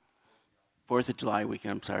who, 4th of July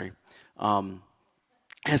weekend, I'm sorry,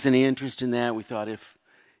 has any interest in that. We thought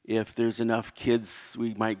if there's enough kids,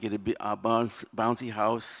 we might get a bouncy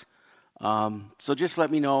house. So just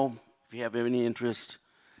let me know if you have any interest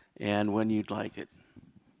and when you'd like it.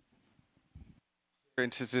 If you're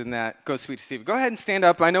interested in that, go speak to Steve. Go ahead and stand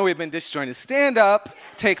up. I know we've been disjointed. Stand up,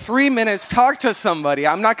 take 3 minutes, talk to somebody.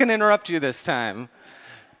 I'm not going to interrupt you this time.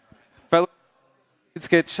 But let's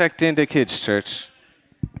get checked into Kids Church.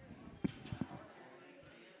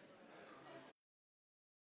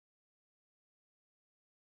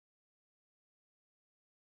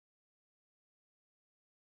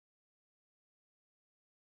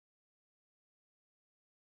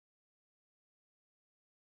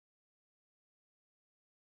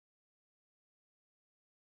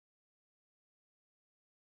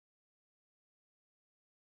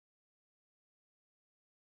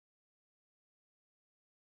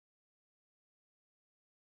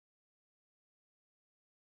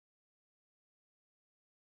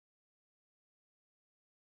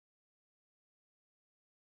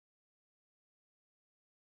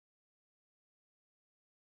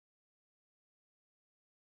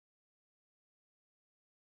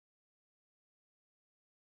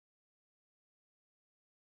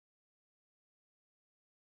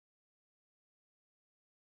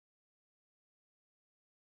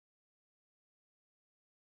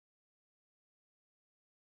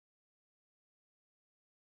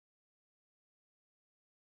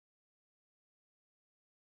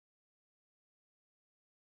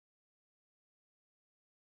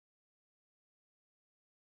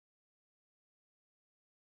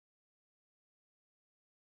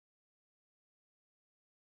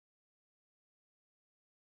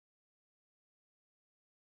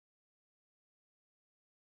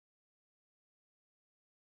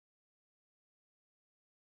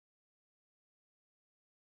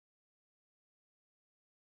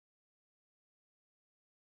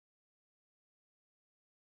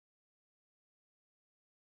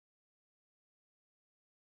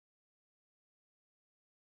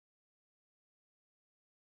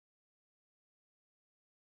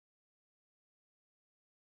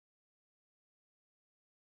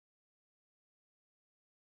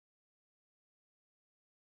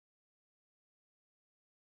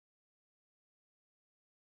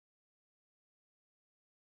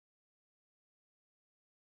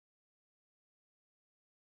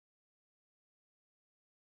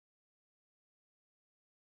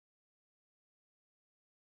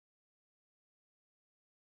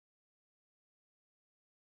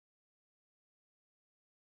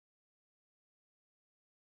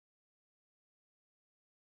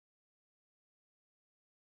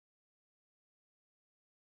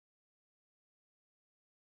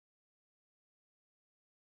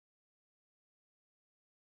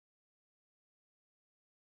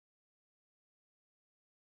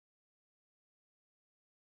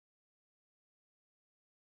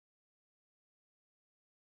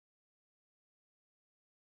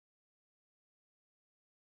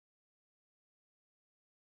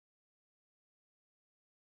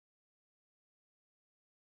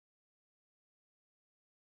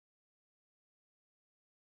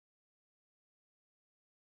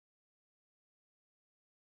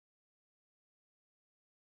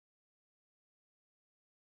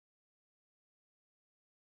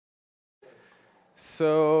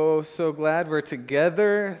 So glad we're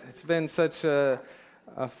together. It's been such a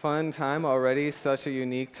fun time already, such a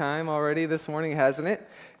unique time already this morning, hasn't it?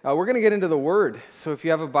 We're going to get into the Word. So if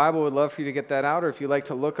you have a Bible, we'd love for you to get that out, or if you like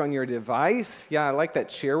to look on your device. Yeah, I like that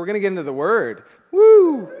chair. We're going to get into the Word.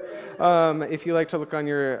 Woo! If you like to look on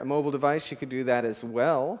your mobile device, you could do that as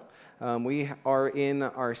well. We are in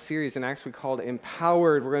our series in Acts we called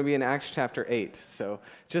Empowered. We're going to be in Acts chapter 8. So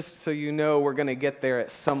just so you know, we're going to get there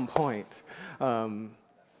at some point. But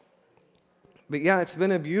yeah, it's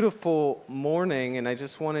been a beautiful morning, and I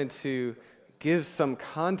just wanted to give some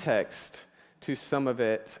context to some of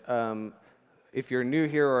it. If you're new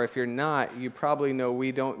here or if you're not, you probably know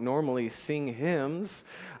we don't normally sing hymns,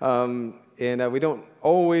 and we don't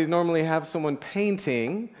always normally have someone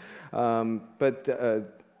painting,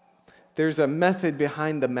 but there's a method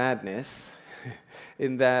behind the madness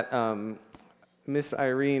in that Miss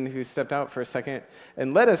Irene, who stepped out for a second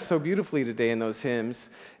and led us so beautifully today in those hymns,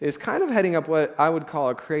 is kind of heading up what I would call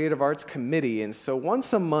a creative arts committee. And so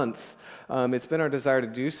once a month, it's been our desire to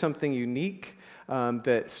do something unique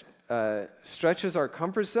that stretches our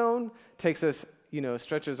comfort zone, takes us,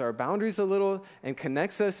 stretches our boundaries a little, and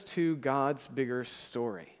connects us to God's bigger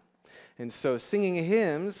story. And so singing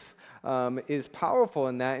hymns is powerful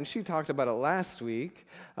in that, and she talked about it last week,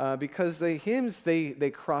 because the hymns,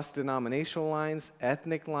 they cross denominational lines,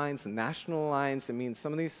 ethnic lines, national lines. I mean,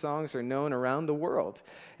 some of these songs are known around the world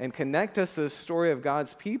and connect us to the story of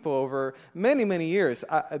God's people over many, many years.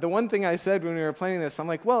 The one thing I said when we were planning this, I'm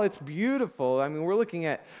like, well, it's beautiful. I mean, we're looking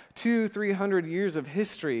at 200-300 years of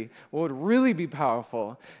history. What would really be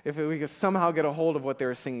powerful if we could somehow get a hold of what they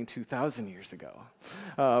were singing 2,000 years ago.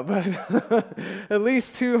 But at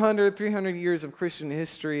least 200-300 years of Christian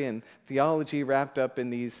history and theology wrapped up in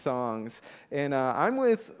these songs. And I'm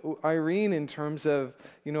with Irene in terms of,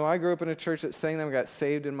 I grew up in a church that sang them. I got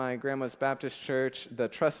saved in my grandma's Baptist church. The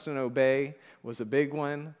Trust and Obey was a big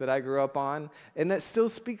one that I grew up on, and that still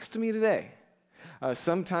speaks to me today.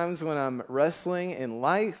 Sometimes when I'm wrestling in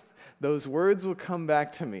life, those words will come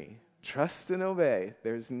back to me. Trust and obey.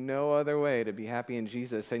 There's no other way to be happy in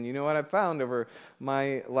Jesus. And you know what I've found over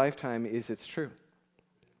my lifetime is it's true.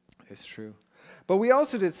 It's true. But we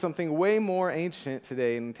also did something way more ancient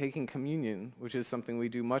today in taking communion, which is something we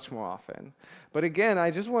do much more often. But again, I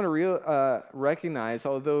just want to recognize,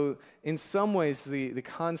 although in some ways the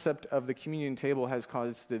concept of the communion table has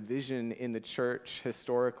caused division in the church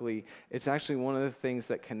historically, it's actually one of the things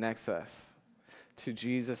that connects us to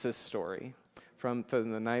Jesus' story from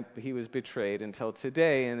the night he was betrayed until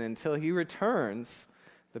today, and until he returns.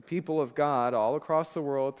 The people of God all across the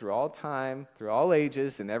world, through all time, through all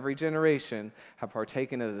ages, and every generation, have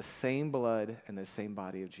partaken of the same blood and the same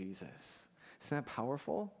body of Jesus. Isn't that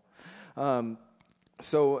powerful?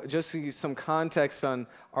 So just some context on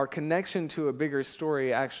our connection to a bigger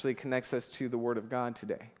story actually connects us to the Word of God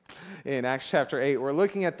today. In Acts chapter 8, we're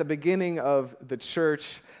looking at the beginning of the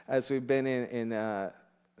church as we've been in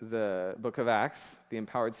the book of Acts, the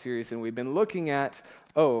Empowered series, and we've been looking at,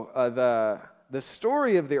 the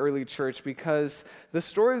story of the early church, because the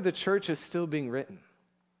story of the church is still being written.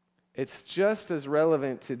 It's just as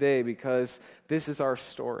relevant today because this is our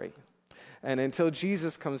story. And until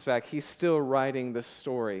Jesus comes back, he's still writing the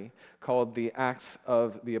story called the Acts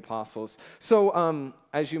of the Apostles. So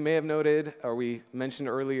as you may have noted, or we mentioned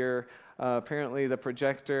earlier, apparently the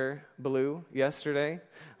projector blew yesterday,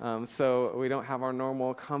 so we don't have our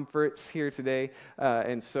normal comforts here today.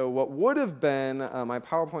 And so what would have been my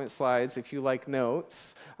PowerPoint slides, if you like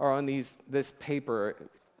notes, are on this paper.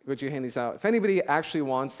 Would you hand these out? If anybody actually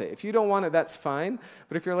wants it. If you don't want it, that's fine.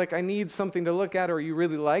 But if you're like, I need something to look at, or you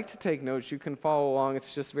really like to take notes, you can follow along.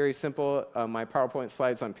 It's just very simple. My PowerPoint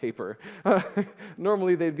slides on paper.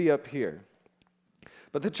 Normally they'd be up here.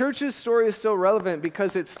 But the church's story is still relevant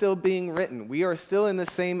because it's still being written. We are still in the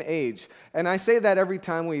same age. And I say that every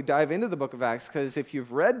time we dive into the book of Acts, because if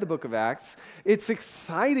you've read the book of Acts, it's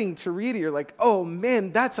exciting to read it. You're like, oh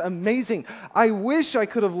man, that's amazing. I wish I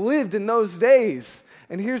could have lived in those days.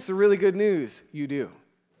 And here's the really good news. You do.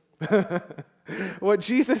 What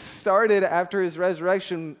Jesus started after his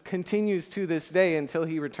resurrection continues to this day until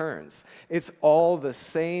he returns. It's all the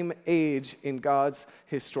same age in God's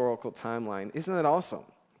historical timeline. Isn't that awesome?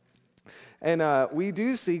 And we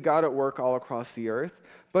do see God at work all across the earth,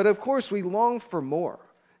 but of course we long for more.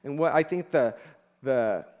 And what I think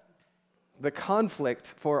the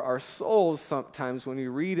conflict for our souls sometimes when we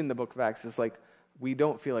read in the book of Acts is like, we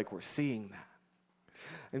don't feel like we're seeing that.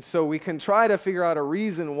 And so we can try to figure out a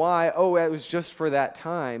reason why, it was just for that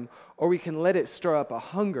time, or we can let it stir up a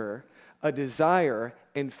hunger, a desire,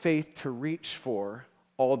 and faith to reach for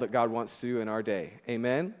all that God wants to do in our day.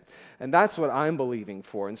 Amen? And that's what I'm believing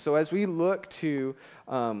for. And so as we look to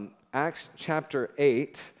Acts chapter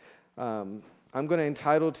 8, I'm going to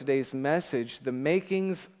entitle today's message, The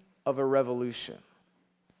Makings of a Revolution.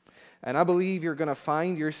 And I believe you're going to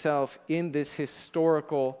find yourself in this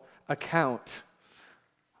historical account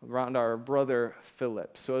around our brother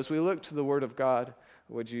Philip. So as we look to the Word of God,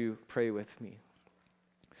 would you pray with me?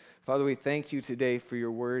 Father, we thank you today for your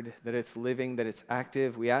Word, that it's living, that it's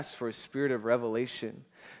active. We ask for a spirit of revelation.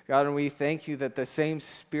 God, and we thank you that the same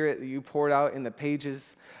Spirit that you poured out in the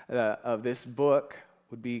pages of this book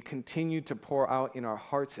would be continued to pour out in our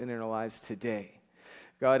hearts and in our lives today.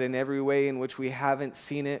 God, in every way in which we haven't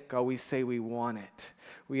seen it, God, we say we want it.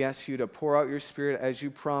 We ask you to pour out your Spirit as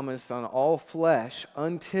you promised on all flesh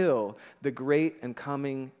until the great and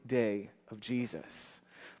coming day of Jesus.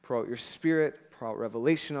 Pour out your Spirit, pour out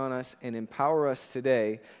revelation on us, and empower us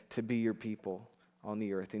today to be your people on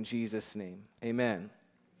the earth. In Jesus' name, amen.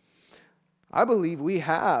 I believe we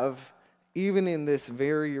have, even in this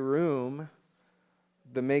very room,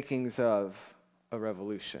 the makings of a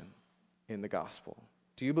revolution in the gospel.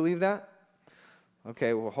 Do you believe that?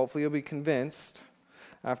 Okay, well, hopefully you'll be convinced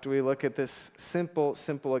after we look at this simple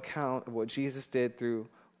account of what Jesus did through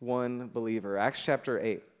one believer. Acts chapter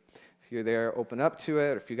 8. If you're there, open up to it,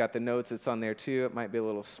 or if you got the notes, it's on there too. It might be a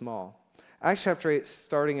little small. Acts chapter 8,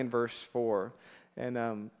 starting in verse 4.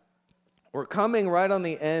 And we're coming right on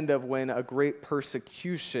the end of when a great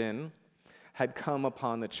persecution had come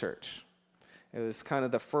upon the church. It was kind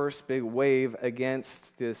of the first big wave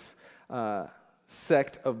against this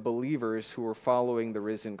sect of believers who were following the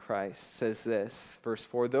risen Christ. It says this, verse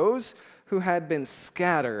 4, those who had been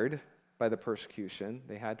scattered by the persecution,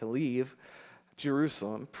 they had to leave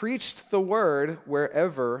Jerusalem, preached the word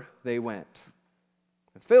wherever they went.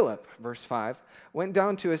 Philip, verse 5, went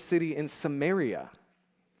down to a city in Samaria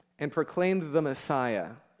and proclaimed the Messiah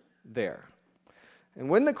there. And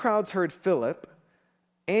when the crowds heard Philip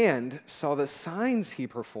and saw the signs he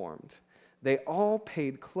performed, they all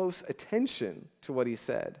paid close attention to what he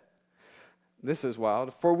said. This is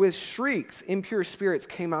wild. For with shrieks, impure spirits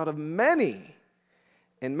came out of many,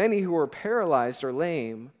 and many who were paralyzed or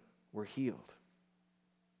lame were healed.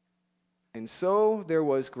 And so there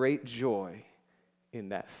was great joy in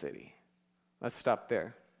that city. Let's stop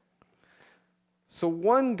there. So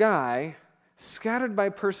one guy, scattered by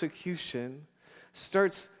persecution,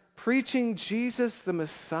 starts preaching Jesus the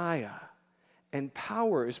Messiah, and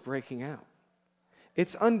power is breaking out.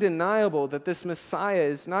 It's undeniable that this Messiah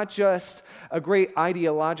is not just a great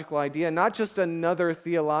ideological idea, not just another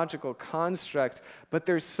theological construct, but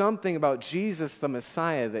there's something about Jesus the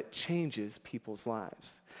Messiah that changes people's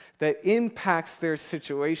lives, that impacts their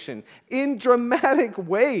situation in dramatic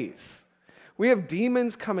ways. We have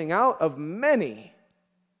demons coming out of many,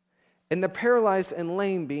 and the paralyzed and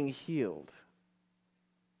lame being healed.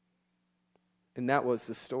 And that was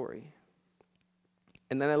the story.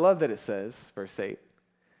 And then I love that it says, verse 8,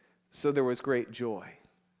 so there was great joy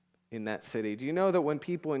in that city. Do you know that when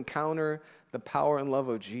people encounter the power and love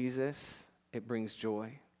of Jesus, it brings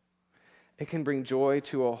joy? It can bring joy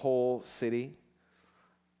to a whole city.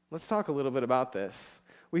 Let's talk a little bit about this.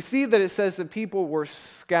 We see that it says that people were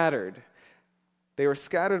scattered. They were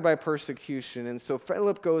scattered by persecution, and so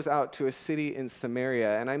Philip goes out to a city in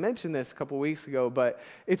Samaria. And I mentioned this a couple weeks ago, but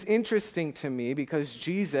it's interesting to me because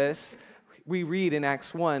Jesus, we read in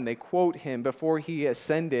Acts 1, they quote him before he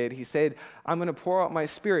ascended. He said, I'm going to pour out my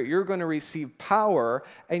spirit. You're going to receive power,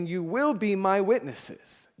 and you will be my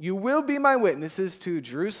witnesses. You will be my witnesses to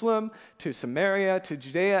Jerusalem, to Samaria, to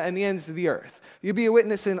Judea, and the ends of the earth. You'll be a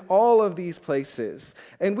witness in all of these places.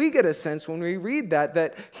 And we get a sense when we read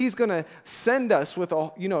that he's going to send us with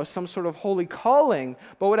some sort of holy calling.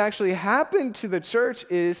 But what actually happened to the church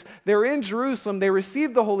is they're in Jerusalem, they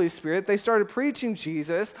received the Holy Spirit, they started preaching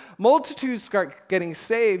Jesus, multitudes start getting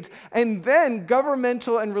saved, and then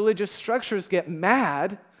governmental and religious structures get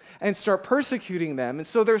mad and start persecuting them. And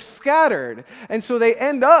so they're scattered. And so they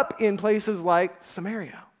end up in places like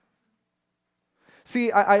Samaria.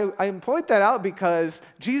 See, I point that out because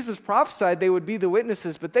Jesus prophesied they would be the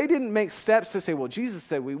witnesses, but they didn't make steps to say, well, Jesus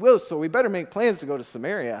said we will, so we better make plans to go to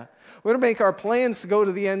Samaria. We better make our plans to go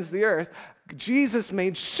to the ends of the earth. Jesus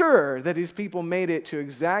made sure that his people made it to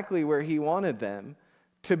exactly where he wanted them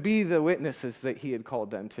to be the witnesses that he had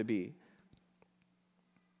called them to be.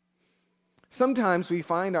 Sometimes we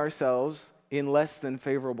find ourselves in less than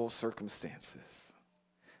favorable circumstances.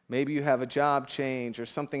 Maybe you have a job change or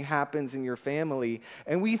something happens in your family,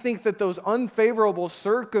 and we think that those unfavorable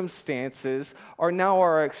circumstances are now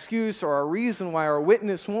our excuse or our reason why our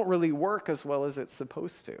witness won't really work as well as it's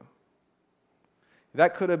supposed to.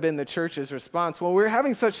 That could have been the church's response. Well, we're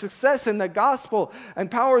having such success in the gospel,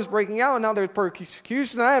 and power is breaking out, and now there's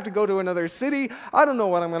persecution. I have to go to another city. I don't know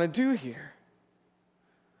what I'm going to do here.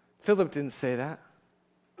 Philip didn't say that.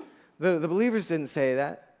 The believers didn't say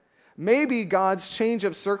that. Maybe God's change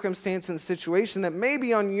of circumstance and situation that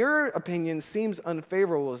maybe on your opinion seems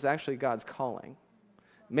unfavorable is actually God's calling.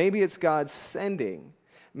 Maybe it's God's sending.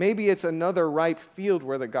 Maybe it's another ripe field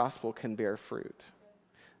where the gospel can bear fruit.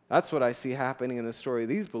 That's what I see happening in the story of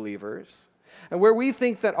these believers. And where we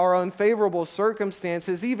think that our unfavorable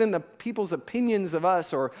circumstances, even the people's opinions of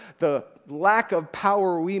us or the lack of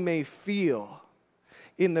power we may feel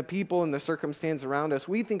in the people and the circumstance around us,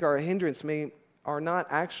 we think are not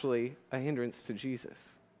actually a hindrance to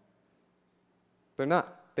Jesus. They're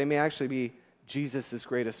not. They may actually be Jesus'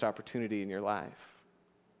 greatest opportunity in your life.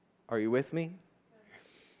 Are you with me?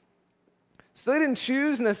 So they didn't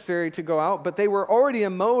choose necessarily to go out, but they were already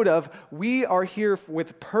in mode of, we are here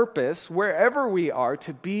with purpose, wherever we are,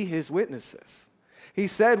 to be his witnesses. He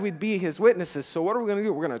said we'd be his witnesses. So what are we going to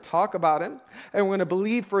do? We're going to talk about him, and we're going to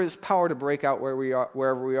believe for his power to break out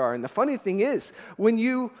wherever we are. And the funny thing is, when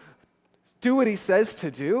you do what he says to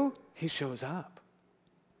do, he shows up.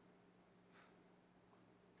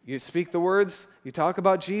 You speak the words, you talk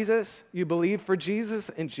about Jesus, you believe for Jesus,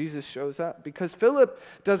 and Jesus shows up. Because Philip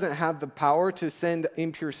doesn't have the power to send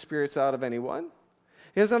impure spirits out of anyone.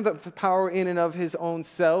 He doesn't have the power in and of his own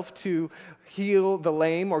self to heal the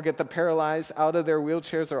lame or get the paralyzed out of their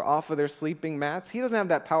wheelchairs or off of their sleeping mats. He doesn't have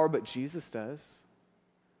that power, but Jesus does.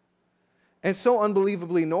 And it's so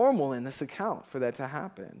unbelievably normal in this account for that to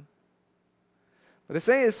happen. But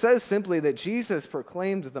it says simply that Jesus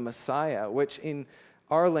proclaimed the Messiah, which in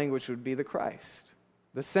our language would be the Christ,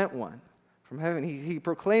 the sent one from heaven. He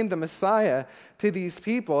proclaimed the Messiah to these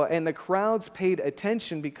people, and the crowds paid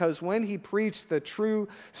attention because when he preached the true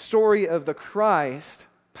story of the Christ,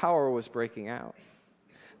 power was breaking out.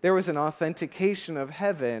 There was an authentication of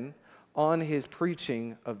heaven on his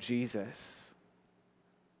preaching of Jesus.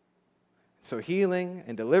 So healing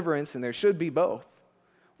and deliverance, and there should be both,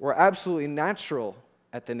 were absolutely natural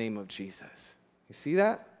at the name of Jesus. You see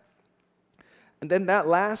that? And then that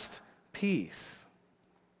last piece,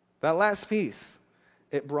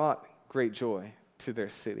 it brought great joy to their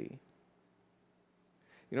city.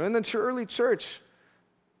 You know, in the early church,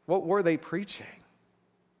 what were they preaching?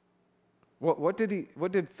 What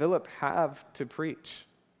did Philip have to preach?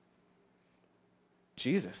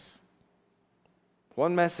 Jesus.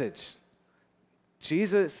 One message.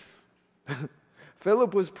 Jesus.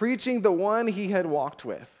 Philip was preaching the one he had walked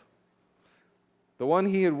with, the one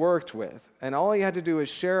he had worked with, and all he had to do is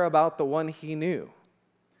share about the one he knew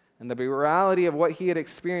and the reality of what he had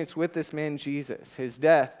experienced with this man Jesus, his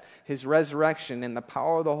death, his resurrection, and the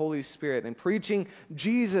power of the Holy Spirit. And preaching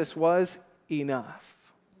Jesus was enough.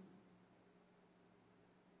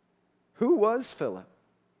 Who was Philip?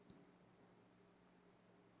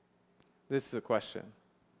 This is a question.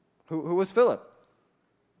 Who was Philip?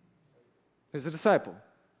 He was a disciple.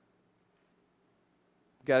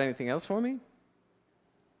 Got anything else for me?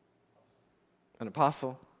 An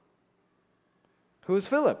apostle. Who is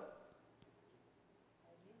Philip?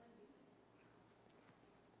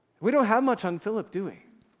 We don't have much on Philip, do we?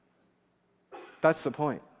 That's the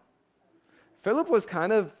point. Philip was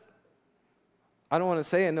kind of, I don't want to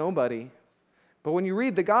say a nobody, but when you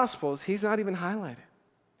read the Gospels, he's not even highlighted.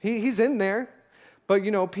 He's in there, but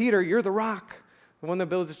you know, Peter, you're the rock, the one that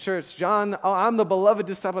builds the church. John, oh, I'm the beloved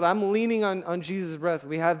disciple. I'm leaning on Jesus' breath.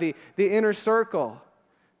 We have the inner circle.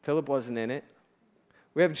 Philip wasn't in it.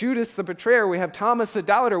 We have Judas the betrayer. We have Thomas the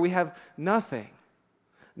doubter. We have nothing.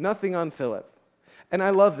 Nothing on Philip. And I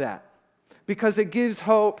love that because it gives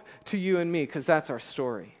hope to you and me because that's our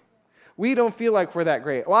story. We don't feel like we're that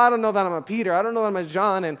great. Well, I don't know that I'm a Peter. I don't know that I'm a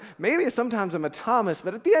John. And maybe sometimes I'm a Thomas.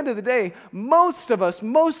 But at the end of the day, most of us,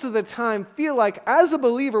 most of the time, feel like as a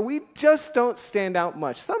believer, we just don't stand out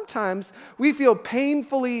much. Sometimes we feel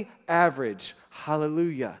painfully average.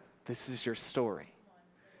 Hallelujah. This is your story.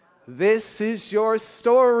 This is your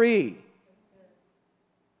story.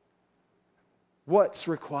 What's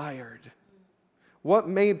required? What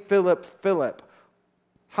made Philip Philip?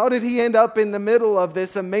 How did he end up in the middle of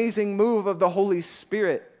this amazing move of the Holy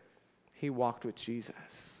Spirit? He walked with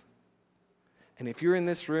Jesus. And if you're in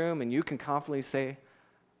this room and you can confidently say,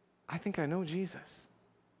 I think I know Jesus.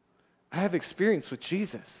 I have experience with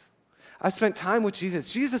Jesus. I spent time with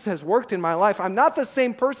Jesus. Jesus has worked in my life. I'm not the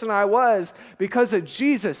same person I was because of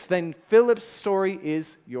Jesus. Then Philip's story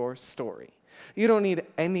is your story. You don't need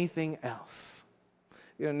anything else.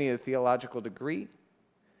 You don't need a theological degree.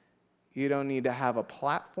 You don't need to have a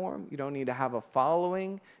platform. You don't need to have a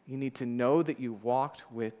following. You need to know that you walked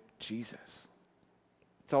with Jesus.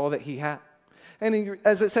 It's all that he had. And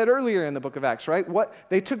as it said earlier in the book of Acts, right?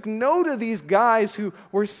 They took note of these guys who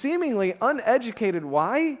were seemingly uneducated.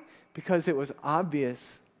 Why? Because it was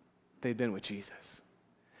obvious they'd been with Jesus.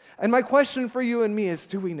 And my question for you and me is,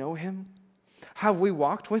 do we know him? Have we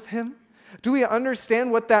walked with him? Do we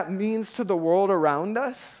understand what that means to the world around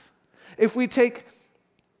us? If we take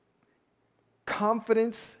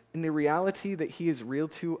confidence in the reality that he is real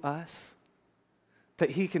to us, that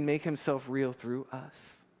he can make himself real through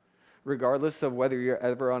us, regardless of whether you're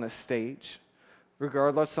ever on a stage,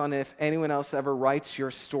 regardless on if anyone else ever writes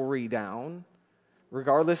your story down,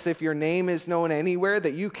 regardless if your name is known anywhere,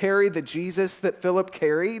 that you carry the Jesus that Philip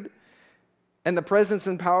carried, and the presence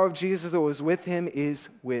and power of Jesus that was with him is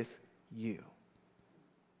with you.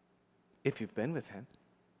 If you've been with him,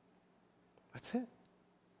 that's it.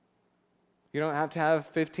 You don't have to have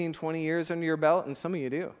 15, 20 years under your belt, and some of you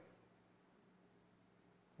do.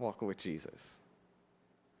 Walking with Jesus.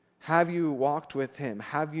 Have you walked with him?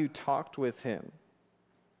 Have you talked with him?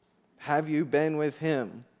 Have you been with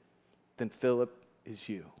him? Then Philip is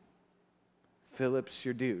you. Philip's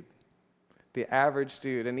your dude, the average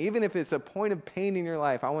dude. And even if it's a point of pain in your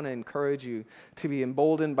life, I want to encourage you to be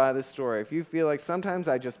emboldened by the story. If you feel like sometimes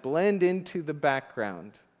I just blend into the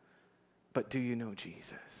background, but do you know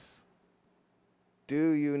Jesus?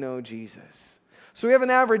 Do you know Jesus? So we have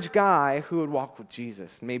an average guy who would walk with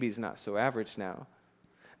Jesus. Maybe he's not so average now.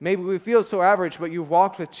 Maybe we feel so average, but you've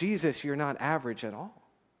walked with Jesus, you're not average at all.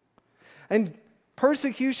 And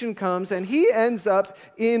persecution comes, and he ends up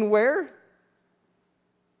in where?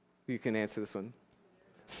 You can answer this one.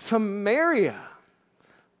 Samaria.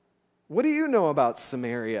 What do you know about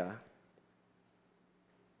Samaria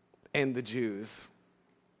and the Jews?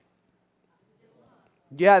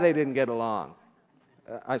 Yeah, they didn't get along.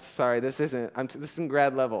 I'm sorry, this isn't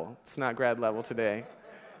grad level. It's not grad level today.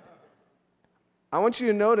 I want you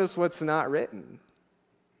to notice what's not written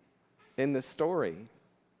in the story.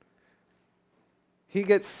 He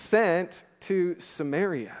gets sent to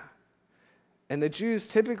Samaria. And the Jews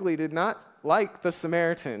typically did not like the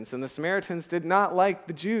Samaritans, and the Samaritans did not like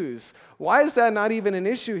the Jews. Why is that not even an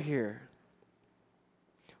issue here?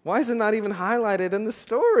 Why is it not even highlighted in the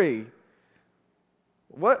story?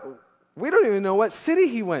 We don't even know what city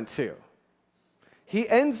he went to. He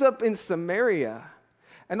ends up in Samaria.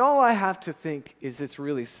 And all I have to think is it's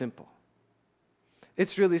really simple.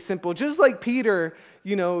 It's really simple. Just like Peter,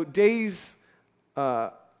 days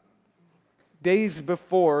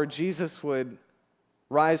before Jesus would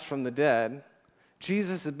rise from the dead,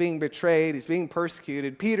 Jesus is being betrayed, he's being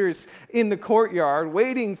persecuted. Peter's in the courtyard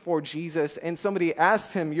waiting for Jesus, and somebody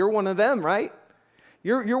asks him, "You're one of them, right?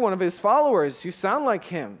 You're one of his followers. You sound like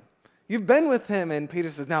him. You've been with him." And Peter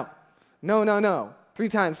says, No. 3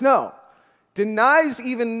 times, no. Denies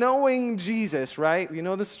even knowing Jesus, right? You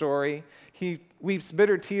know the story. He weeps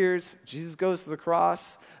bitter tears. Jesus goes to the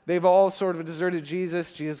cross. They've all sort of deserted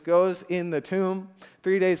Jesus. Jesus goes in the tomb.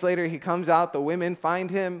 3 days later, he comes out. The women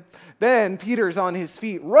find him. Then Peter's on his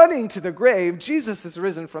feet running to the grave. Jesus is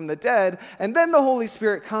risen from the dead. And then the Holy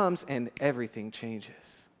Spirit comes and everything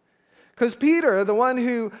changes. Because Peter, the one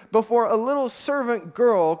who before a little servant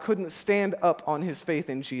girl couldn't stand up on his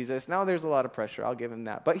faith in Jesus, now there's a lot of pressure, I'll give him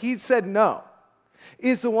that, but he said no,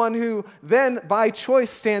 is the one who then by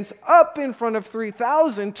choice stands up in front of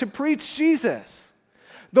 3,000 to preach Jesus.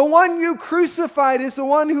 The one you crucified is the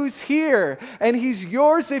one who's here, and he's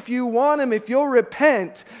yours if you want him. If you'll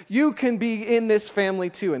repent, you can be in this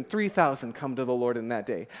family too. And 3,000 come to the Lord in that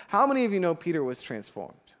day. How many of you know Peter was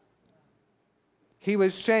transformed? He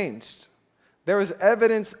was changed. There was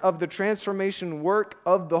evidence of the transformation work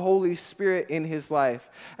of the Holy Spirit in his life.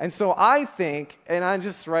 And so I think, and I'm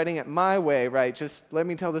just writing it my way, right? Just let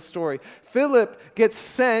me tell the story. Philip gets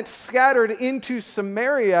sent, scattered into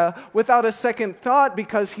Samaria without a second thought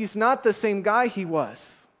because he's not the same guy he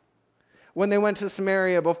was when they went to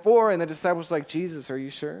Samaria before, and the disciples were like, "Jesus, are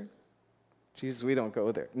you sure?" "Jesus, we don't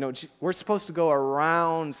go there." "No, we're supposed to go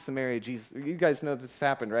around Samaria." "Jesus, you guys know this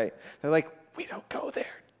happened, right?" They're like, "We don't go there.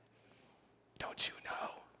 Don't you know?"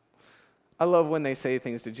 I love when they say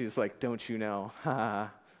things to Jesus like, "Don't you know?"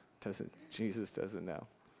 Jesus doesn't know.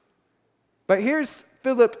 But here's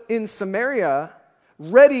Philip in Samaria,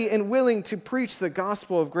 ready and willing to preach the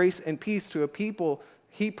gospel of grace and peace to a people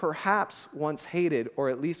he perhaps once hated, or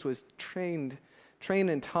at least was trained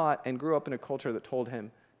and taught and grew up in a culture that told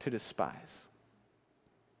him to despise.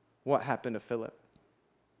 What happened to Philip?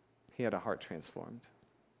 He had a heart transformed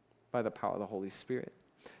by the power of the Holy Spirit.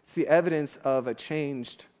 It's the evidence of a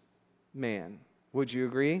changed man. Would you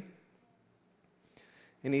agree?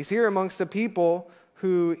 And he's here amongst the people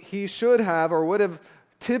who he should have or would have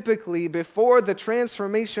typically, before the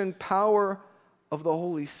transformation power of the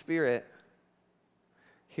Holy Spirit,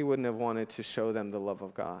 he wouldn't have wanted to show them the love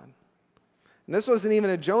of God. And this wasn't even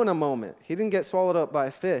a Jonah moment. He didn't get swallowed up by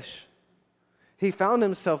a fish. He found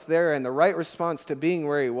himself there, and the right response to being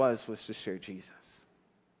where he was to share Jesus.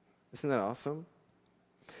 Isn't that awesome?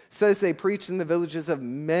 It says they preached in the villages of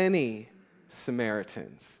many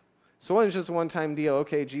Samaritans. So it wasn't just a one-time deal.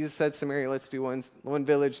 Okay, Jesus said Samaria, let's do one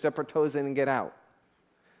village, dip our toes in and get out.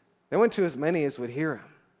 They went to as many as would hear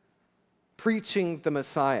him, preaching the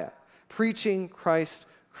Messiah, preaching Christ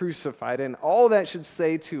crucified. And all that should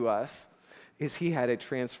say to us is he had a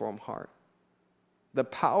transformed heart. The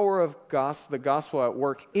power of the gospel at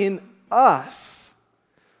work in us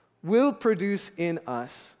will produce in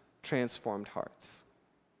us transformed hearts.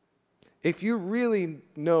 If you really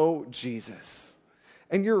know Jesus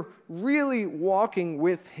and you're really walking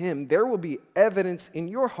with him, there will be evidence in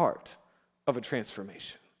your heart of a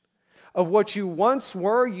transformation, of what you once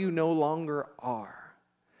were, you no longer are.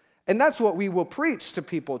 And that's what we will preach to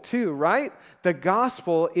people too, right? The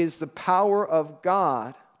gospel is the power of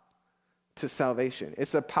God to salvation.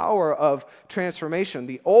 It's the power of transformation.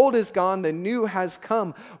 The old is gone, the new has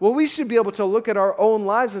come. Well, we should be able to look at our own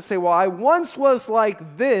lives and say, well, I once was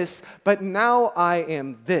like this, but now I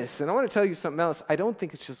am this. And I want to tell you something else. I don't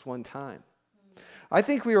think it's just one time. I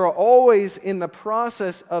think we are always in the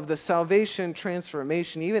process of the salvation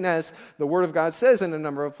transformation, even as the Word of God says in a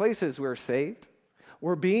number of places, we're saved,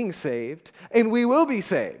 we're being saved, and we will be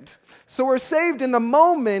saved. So we're saved in the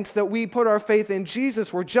moment that we put our faith in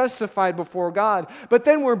Jesus. We're justified before God. But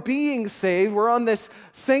then we're being saved. We're on this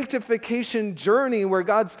sanctification journey where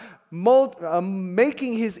God's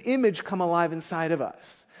making His image come alive inside of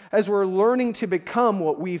us as we're learning to become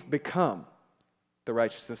what we've become, the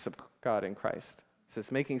righteousness of God in Christ. Is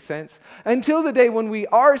this making sense? Until the day when we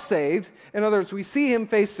are saved, in other words, we see Him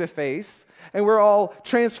face to face, and we're all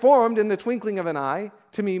transformed in the twinkling of an eye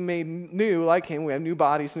to be made new like Him. We have new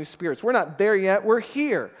bodies, new spirits. We're not there yet. We're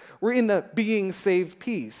here. We're in the being saved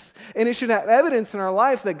piece. And it should have evidence in our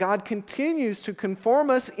life that God continues to conform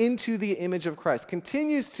us into the image of Christ,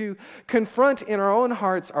 continues to confront in our own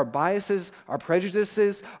hearts our biases, our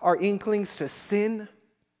prejudices, our inklings to sin.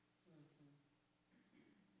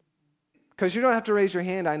 Because you don't have to raise your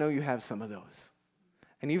hand. I know you have some of those.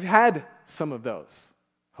 And you've had some of those,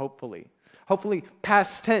 hopefully. Hopefully,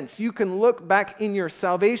 past tense. You can look back in your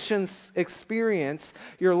salvation experience,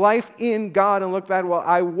 your life in God, and look back, well,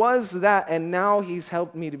 I was that, and now He's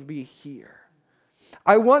helped me to be here.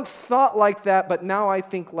 I once thought like that, but now I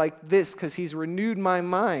think like this because He's renewed my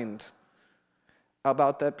mind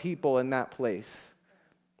about that people in that place.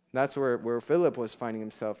 That's where Philip was finding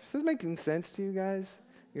himself. Is this making sense to you guys?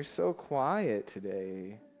 You're so quiet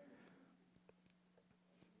today.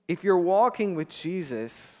 If you're walking with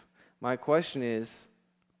Jesus, my question is,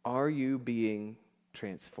 are you being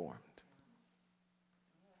transformed?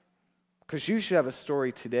 Because you should have a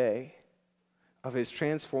story today of His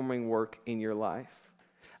transforming work in your life,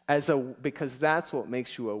 because that's what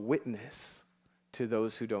makes you a witness to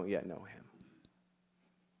those who don't yet know Him.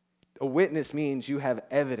 A witness means you have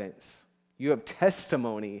evidence, you have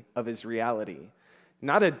testimony of His reality.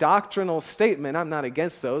 Not a doctrinal statement. I'm not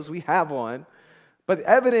against those. We have one. But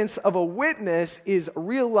evidence of a witness is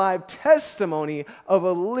real live testimony of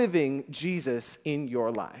a living Jesus in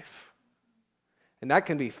your life. And that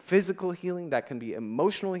can be physical healing. That can be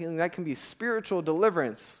emotional healing. That can be spiritual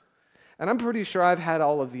deliverance. And I'm pretty sure I've had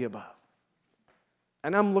all of the above.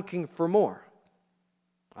 And I'm looking for more.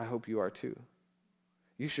 I hope you are too.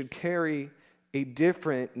 You should carry a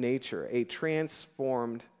different nature, a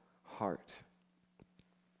transformed heart.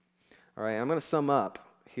 All right, I'm going to sum up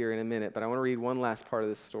here in a minute, but I want to read one last part of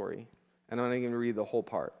this story, and I'm not even going to read the whole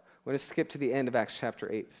part. I'm going to skip to the end of Acts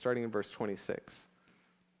chapter 8, starting in verse 26.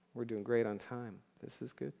 We're doing great on time. This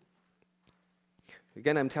is good.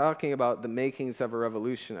 Again, I'm talking about the makings of a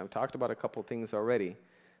revolution. I've talked about a couple things already,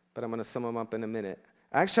 but I'm going to sum them up in a minute.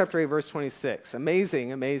 Acts chapter 8, verse 26.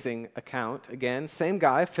 Amazing, amazing account. Again, same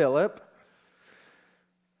guy, Philip.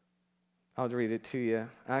 I'll read it to you.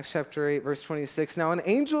 Acts chapter 8, verse 26. Now an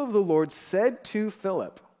angel of the Lord said to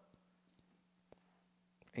Philip,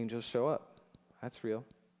 angels show up. That's real.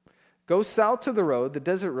 Go south to the road, the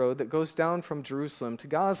desert road that goes down from Jerusalem to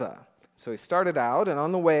Gaza. So he started out, and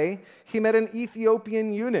on the way, he met an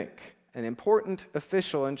Ethiopian eunuch, an important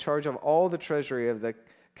official in charge of all the treasury of the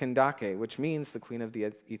Kandake, which means the queen of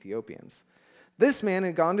the Ethiopians. This man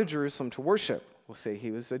had gone to Jerusalem to worship. We'll say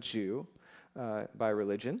he was a Jew by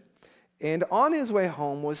religion. And on his way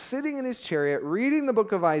home was sitting in his chariot reading the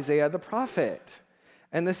book of Isaiah the prophet.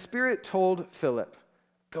 And the Spirit told Philip,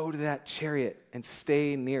 go to that chariot and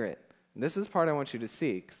stay near it. And this is the part I want you to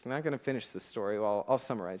see, because I'm not going to finish the story. Well, I'll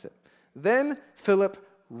summarize it. Then Philip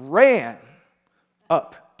ran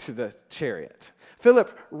up to the chariot.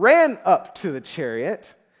 Philip ran up to the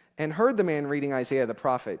chariot and heard the man reading Isaiah the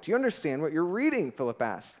prophet. Do you understand what you're reading? Philip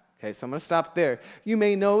asked. Okay, so I'm going to stop there. You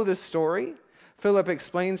may know the story. Philip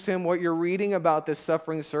explains to him what you're reading about this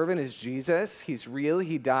suffering servant is Jesus. He's real.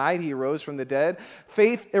 He died. He rose from the dead.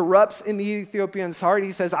 Faith erupts in the Ethiopian's heart.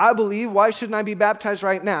 He says, I believe. Why shouldn't I be baptized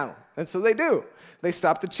right now? And so they do. They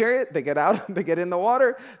stop the chariot. They get out. They get in the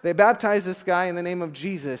water. They baptize this guy in the name of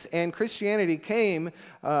Jesus. And Christianity came,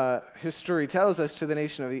 history tells us, to the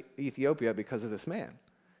nation of Ethiopia because of this man.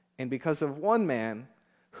 And because of one man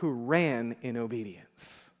who ran in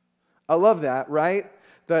obedience. I love that, right?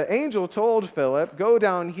 The angel told Philip, go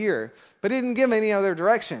down here, but he didn't give any other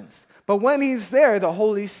directions. But when he's there, the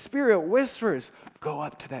Holy Spirit whispers, go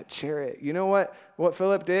up to that chariot. You know what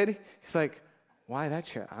Philip did? He's like, Why that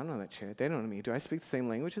chariot? I don't know that chariot. They don't know me. Do I speak the same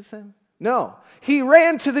language as them? No. He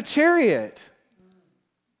ran to the chariot.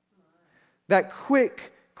 That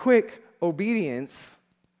quick obedience,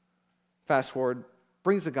 fast forward,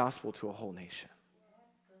 brings the gospel to a whole nation.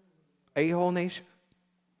 A whole nation.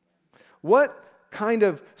 What kind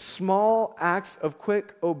of small acts of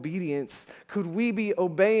quick obedience could we be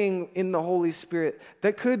obeying in the Holy Spirit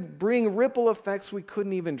that could bring ripple effects we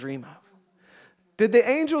couldn't even dream of? Did the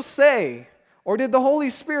angels say, or did the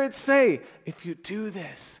Holy Spirit say, if you do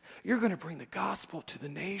this, you're going to bring the gospel to the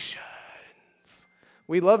nations?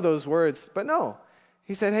 We love those words, but no.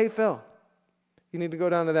 He said, hey, Phil, you need to go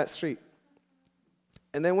down to that street.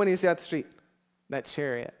 And then when he's at the street, that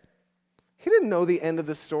chariot. He didn't know the end of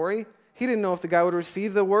the story. He didn't know if the guy would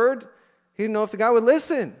receive the word. He didn't know if the guy would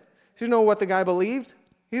listen. He didn't know what the guy believed.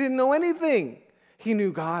 He didn't know anything. He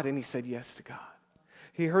knew God, and he said yes to God.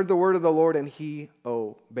 He heard the word of the Lord, and he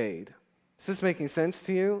obeyed. Is this making sense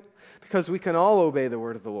to you? Because we can all obey the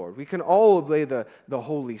word of the Lord. We can all obey the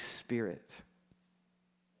Holy Spirit.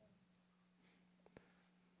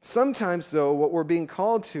 Sometimes, though, what we're being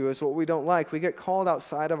called to is what we don't like. We get called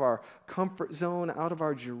outside of our comfort zone, out of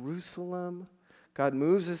our Jerusalem. God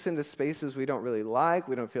moves us into spaces we don't really like.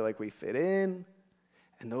 We don't feel like we fit in.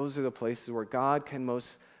 And those are the places where God can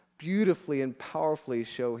most beautifully and powerfully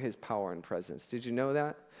show his power and presence. Did you know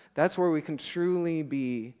that? That's where we can truly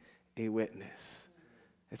be a witness.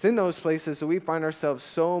 It's in those places that we find ourselves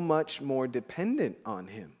so much more dependent on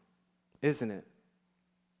him, isn't it?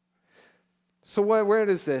 So where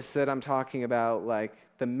is this that I'm talking about, like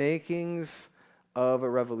the makings of a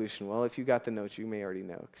revolution? Well, if you got the notes, you may already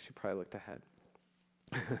know because you probably looked ahead.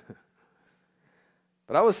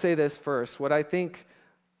 But I will say this first. What I think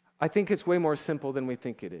it's way more simple than we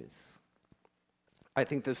think it is. I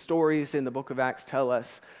think the stories in the book of Acts tell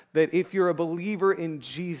us that if you're a believer in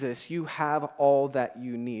Jesus, you have all that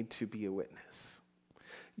you need to be a witness.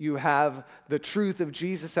 You have the truth of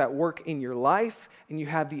Jesus at work in your life, and you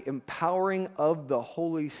have the empowering of the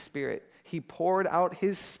Holy Spirit. He poured out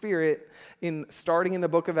his Spirit starting in the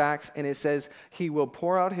book of Acts, and it says he will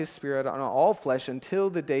pour out his Spirit on all flesh until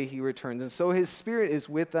the day he returns. And so his Spirit is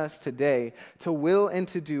with us today to will and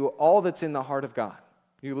to do all that's in the heart of God.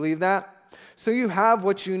 You believe that? So you have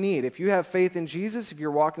what you need. If you have faith in Jesus, if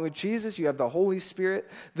you're walking with Jesus, you have the Holy Spirit.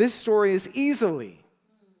 This story is easily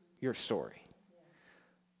your story.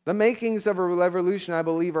 The makings of a revolution, I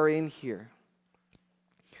believe, are in here.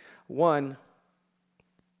 One,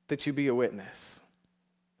 that you be a witness.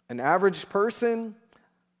 An average person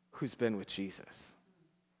who's been with Jesus.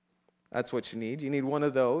 That's what you need. You need one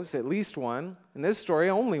of those, at least one. In this story,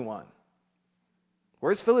 only one.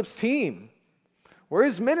 Where's Philip's team?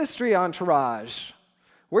 Where's ministry entourage?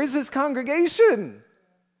 Where's his congregation?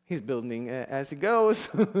 He's building it as he goes.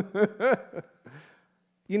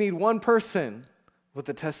 You need one person with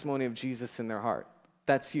the testimony of Jesus in their heart.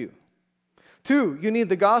 That's you. 2, you need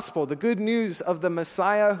the gospel, the good news of the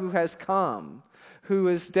Messiah who has come, who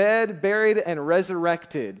is dead, buried, and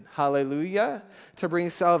resurrected. Hallelujah. To bring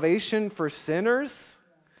salvation for sinners,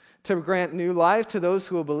 to grant new life to those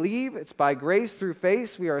who will believe. It's by grace through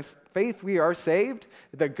faith we are saved.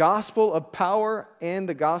 The gospel of power and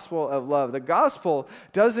the gospel of love. The gospel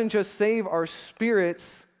doesn't just save our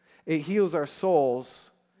spirits, it heals our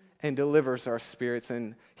souls and delivers our spirits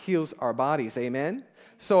and heals our bodies. Amen?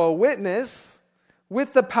 So a witness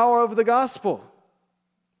with the power of the gospel,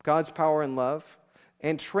 God's power and love,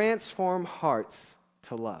 and transform hearts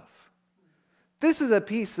to love. This is a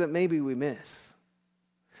piece that maybe we miss.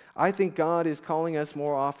 I think God is calling us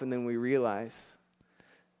more often than we realize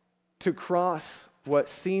to cross what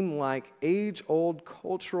seem like age-old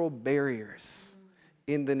cultural barriers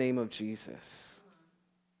in the name of Jesus.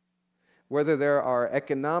 Whether there are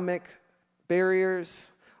economic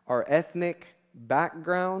barriers, or ethnic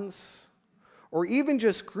backgrounds, or even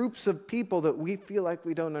just groups of people that we feel like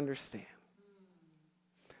we don't understand.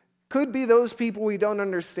 Could be those people we don't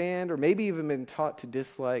understand, or maybe even been taught to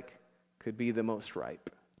dislike, could be the most ripe.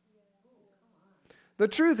 The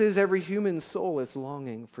truth is, every human soul is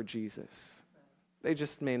longing for Jesus. They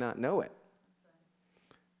just may not know it.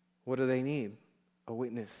 What do they need? A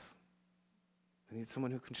witness. They need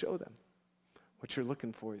someone who can show them. What you're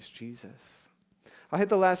looking for is Jesus. I'll hit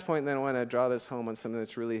the last point, and then I want to draw this home on something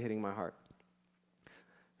that's really hitting my heart.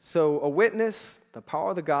 So a witness, the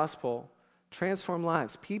power of the gospel, transform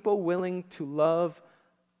lives. People willing to love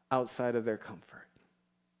outside of their comfort.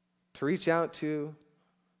 To reach out to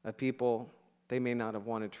a people they may not have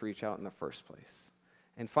wanted to reach out in the first place.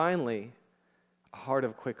 And finally, a heart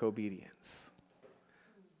of quick obedience.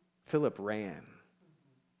 Philip ran.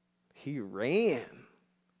 He ran.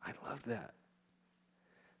 I love that.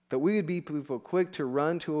 that we would be people quick to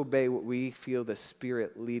run to obey what we feel the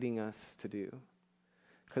Spirit leading us to do.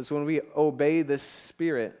 Because when we obey the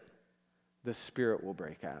Spirit will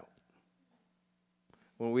break out.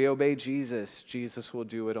 When we obey Jesus, Jesus will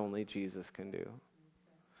do what only Jesus can do.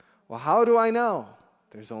 Well, how do I know?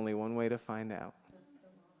 There's only one way to find out.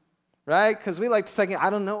 Right? Because we like to second, I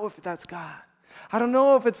don't know if that's God. I don't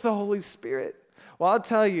know if it's the Holy Spirit. Well, I'll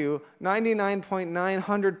tell you,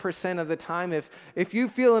 99.900% of the time, if you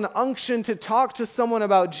feel an unction to talk to someone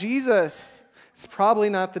about Jesus, it's probably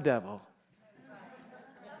not the devil.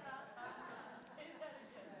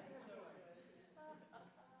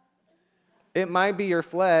 It might be your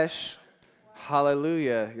flesh.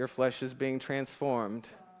 Hallelujah. Your flesh is being transformed.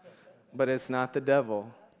 But it's not the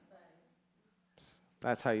devil.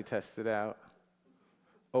 That's how you test it out.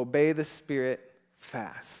 Obey the Spirit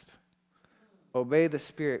fast. Obey the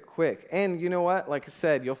Spirit quick. And you know what? Like I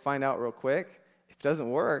said, you'll find out real quick. If it doesn't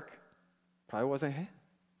work, probably wasn't him.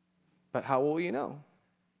 But how will you know?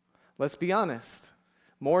 Let's be honest.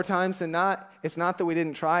 More times than not, it's not that we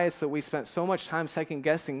didn't try, it's that we spent so much time second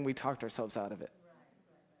guessing, we talked ourselves out of it.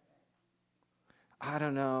 I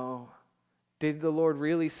don't know. Did the Lord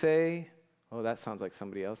really say? Oh, that sounds like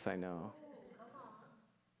somebody else I know.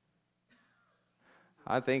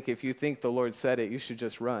 I think if you think the Lord said it, you should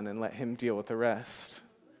just run and let him deal with the rest.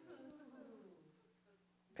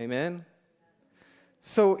 Amen?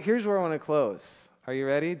 So here's where I want to close. Are you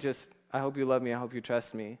ready? I hope you love me. I hope you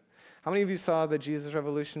trust me. How many of you saw the Jesus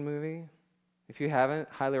Revolution movie? If you haven't,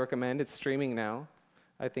 highly recommend. It's streaming now.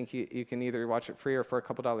 I think you can either watch it free or for a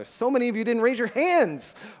couple dollars. So many of you didn't raise your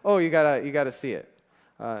hands. Oh, you gotta see it.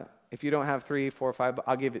 If you don't have 3, 4, 5,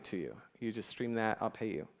 I'll give it to you. You just stream that, I'll pay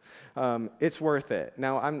you. It's worth it.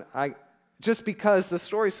 Now, just because the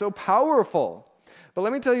story's so powerful. But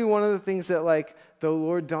let me tell you one of the things that the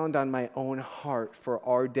Lord dawned on my own heart for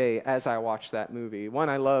our day as I watched that movie. One,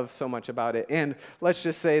 I love so much about it. And let's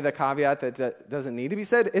just say the caveat that doesn't need to be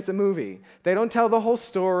said, it's a movie. They don't tell the whole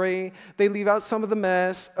story. They leave out some of the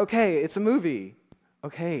mess. Okay, it's a movie.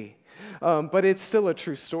 Okay. But it's still a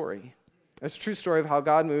true story. It's a true story of how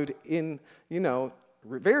God moved in,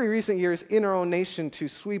 very recent years in our own nation to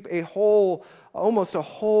sweep almost a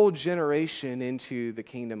whole generation into the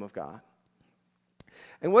kingdom of God.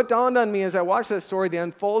 And what dawned on me as I watched that story, the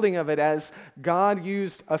unfolding of it, as God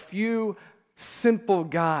used a few simple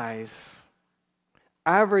guys,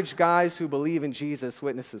 average guys who believe in Jesus,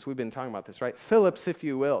 witnesses, we've been talking about this, right? Phillips, if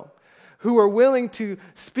you will, who are willing to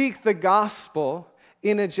speak the gospel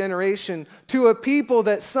in a generation to a people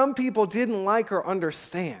that some people didn't like or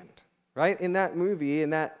understand, right? In that movie,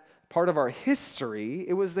 in that part of our history,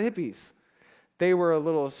 it was the hippies. They were a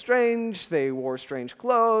little strange. They wore strange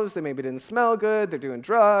clothes. They maybe didn't smell good. They're doing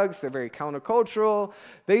drugs. They're very countercultural.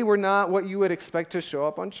 They were not what you would expect to show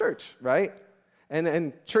up on church, right?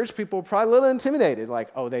 And church people were probably a little intimidated, like,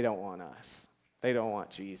 oh, they don't want us. They don't want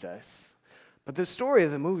Jesus. But the story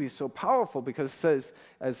of the movie is so powerful because it says,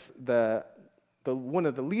 as one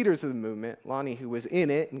of the leaders of the movement, Lonnie, who was in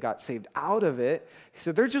it and got saved out of it, he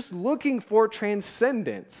said, they're just looking for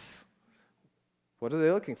transcendence. What are they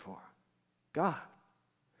looking for? God.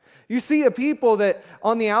 You see a people that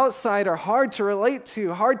on the outside are hard to relate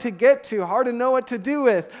to, hard to get to, hard to know what to do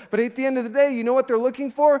with. But at the end of the day, you know what they're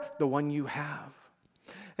looking for? The one you have.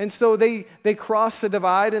 And so they cross the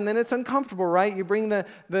divide, and then it's uncomfortable, right? You bring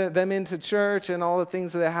them into church and all the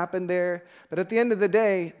things that happened there. But at the end of the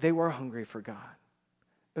day, they were hungry for God.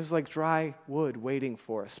 It was like dry wood waiting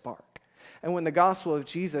for a spark. And when the gospel of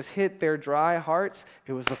Jesus hit their dry hearts,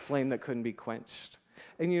 it was a flame that couldn't be quenched.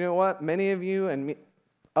 And you know what? Many of you and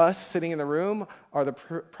us sitting in the room are the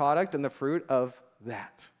product and the fruit of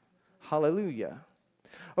that. Hallelujah.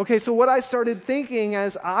 Okay, so what I started thinking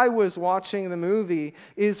as I was watching the movie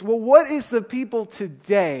is, well, what is the people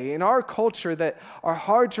today in our culture that are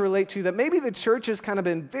hard to relate to, that maybe the church has kind of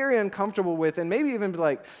been very uncomfortable with, and maybe even be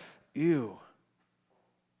like, ew.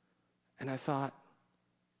 And I thought,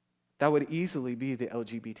 that would easily be the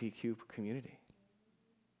LGBTQ community.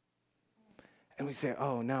 And we say,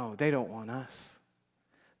 oh, no, they don't want us.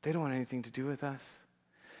 They don't want anything to do with us.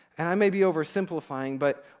 And I may be oversimplifying,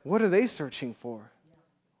 but what are they searching for?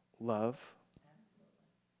 Love.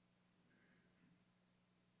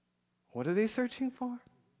 What are they searching for?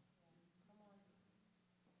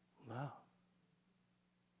 Love.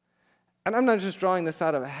 And I'm not just drawing this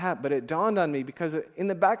out of a hat, but it dawned on me because in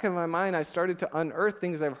the back of my mind, I started to unearth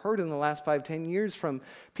things I've heard in the last 5-10 years from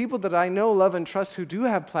people that I know, love, and trust who do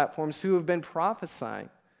have platforms, who have been prophesying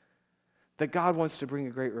that God wants to bring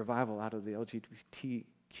a great revival out of the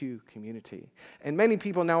community. And many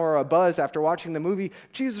people now are abuzz after watching the movie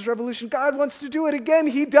Jesus Revolution. God wants to do it again.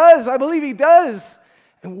 He does. I believe he does.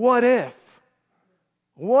 And what if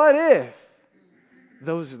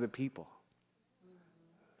those are the people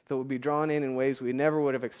that would be drawn in ways we never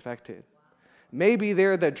would have expected? Maybe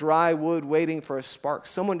they're the dry wood waiting for a spark,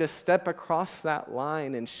 someone to step across that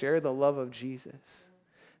line and share the love of Jesus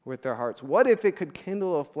with their hearts. What if it could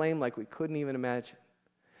kindle a flame like we couldn't even imagine?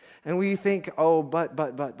 And we think, oh, but.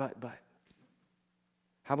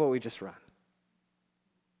 How about we just run?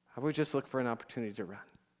 How about we just look for an opportunity to run?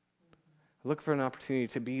 Look for an opportunity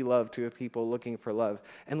to be love to a people looking for love,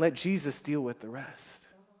 and let Jesus deal with the rest.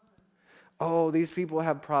 Oh, these people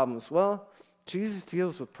have problems. Well, Jesus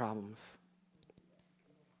deals with problems.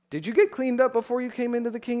 Did you get cleaned up before you came into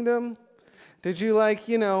the kingdom? Did you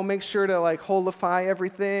make sure to holify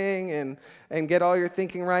everything and get all your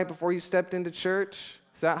thinking right before you stepped into church?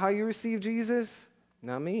 Is that how you received Jesus?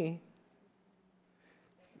 Not me.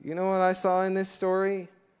 You know what I saw in this story?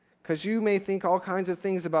 Because you may think all kinds of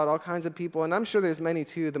things about all kinds of people, and I'm sure there's many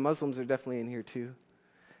too. The Muslims are definitely in here too.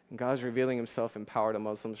 And God's revealing himself in power to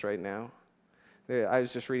Muslims right now. I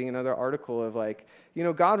was just reading another article of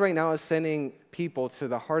God right now is sending people to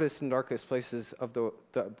the hardest and darkest places of the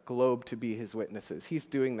globe to be his witnesses. He's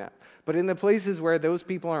doing that. But in the places where those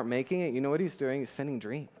people aren't making it, you know what he's doing? He's sending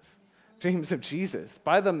dreams of Jesus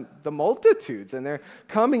by the multitudes, and they're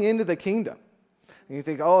coming into the kingdom. And you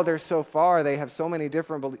think, oh, they're so far, they have so many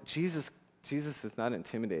different beliefs. Jesus is not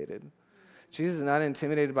intimidated. Jesus is not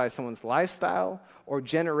intimidated by someone's lifestyle or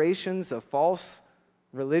generations of false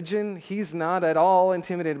religion. He's not at all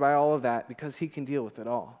intimidated by all of that because he can deal with it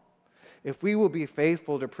all. If we will be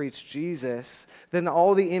faithful to preach Jesus, then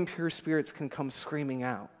all the impure spirits can come screaming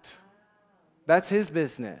out. That's his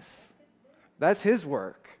business. That's his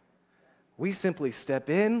work. We simply step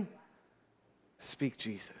in, speak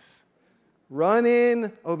Jesus. Run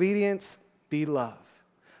in obedience, be love.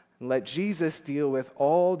 And let Jesus deal with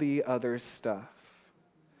all the other stuff.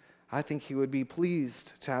 I think he would be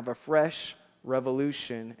pleased to have a fresh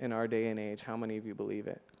revolution in our day and age. How many of you believe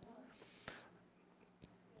it?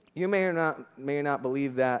 You may or not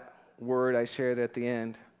believe that word I shared at the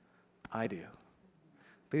end. I do.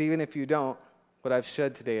 But even if you don't, what I've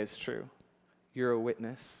said today is true. You're a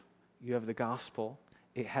witness. You have the gospel.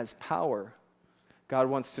 It has power. God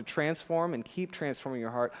wants to transform and keep transforming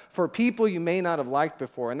your heart for people you may not have liked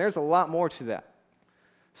before. And there's a lot more to that.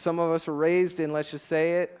 Some of us were raised in, let's just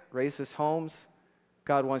say it, racist homes.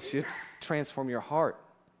 God wants you to transform your heart.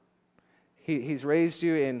 He's raised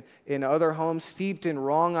you in other homes steeped in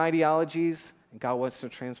wrong ideologies, and God wants to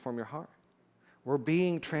transform your heart. We're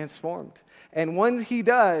being transformed. And when he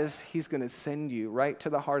does, he's going to send you right to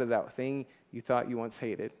the heart of that thing you thought you once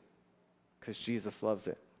hated, because Jesus loves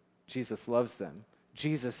it. Jesus loves them.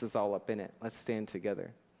 Jesus is all up in it. Let's stand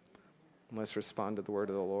together. And let's respond to the word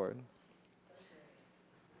of the Lord.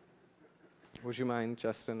 Would you mind,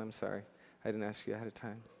 Justin? I'm sorry. I didn't ask you ahead of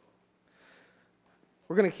time.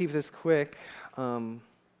 We're going to keep this quick. I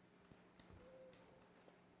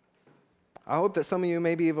hope that some of you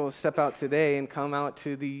may be able to step out today and come out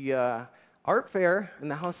to the art fair in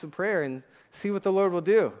the house of prayer and see what the Lord will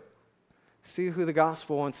do. See who the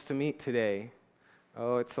gospel wants to meet today.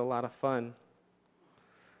 Oh, it's a lot of fun.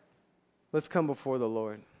 Let's come before the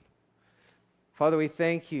Lord. Father, we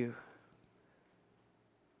thank you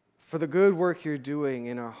for the good work you're doing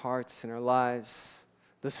in our hearts and our lives,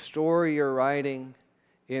 the story you're writing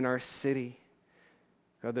in our city,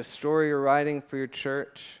 God, the story you're writing for your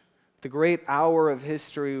church, the great hour of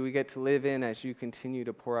history we get to live in as you continue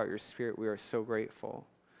to pour out your Spirit. We are so grateful.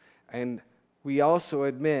 And we also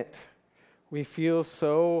admit we feel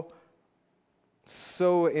so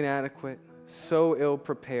inadequate, so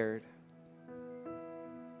ill-prepared.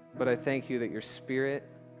 But I thank you that your Spirit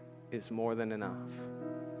is more than enough.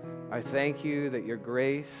 I thank you that your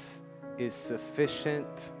grace is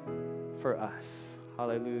sufficient for us.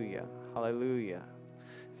 Hallelujah. Hallelujah.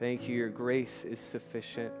 Thank you. Your grace is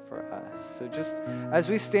sufficient for us. So just as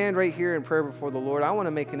we stand right here in prayer before the Lord, I want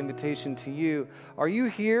to make an invitation to you. Are you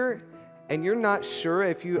here and you're not sure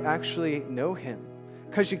if you actually know him?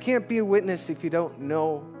 Because you can't be a witness if you don't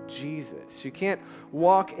know Jesus. You can't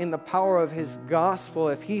walk in the power of his gospel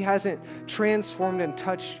if he hasn't transformed and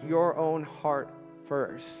touched your own heart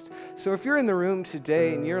first. So if you're in the room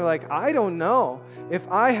today and you're like, I don't know if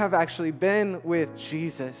I have actually been with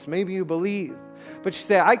Jesus, maybe you believe, but you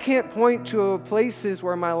say, I can't point to places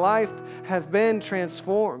where my life have been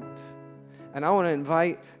transformed. And I want to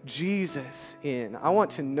invite Jesus in. I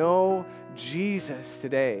want to know Jesus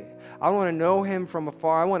today. I want to know him from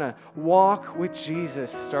afar. I want to walk with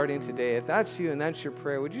Jesus starting today. If that's you and that's your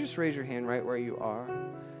prayer, would you just raise your hand right where you are?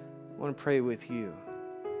 I want to pray with you.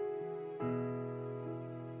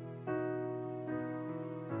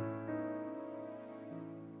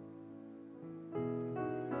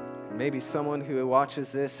 Maybe someone who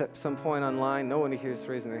watches this at some point online, no one here is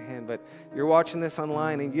raising their hand, but you're watching this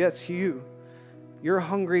online, and yes, you're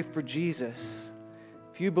hungry for Jesus.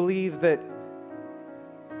 If you believe that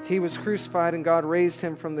he was crucified and God raised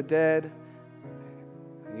him from the dead,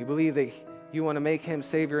 and you believe that you want to make him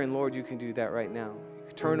Savior and Lord, you can do that right now. You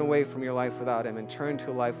can turn away from your life without him and turn to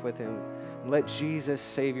a life with him. And let Jesus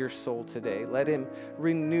save your soul today. Let him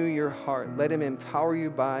renew your heart. Let him empower you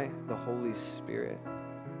by the Holy Spirit.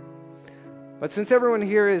 But since everyone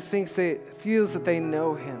here feels that they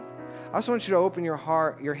know him, I just want you to open your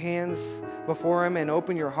heart, your hands before him, and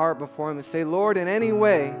open your heart before him and say, Lord, in any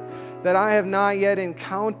way that I have not yet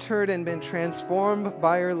encountered and been transformed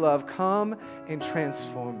by your love, come and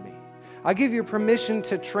transform me. I give you permission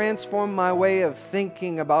to transform my way of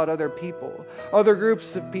thinking about other people, other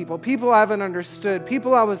groups of people I haven't understood,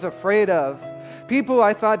 people I was afraid of, people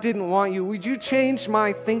I thought didn't want you. Would you change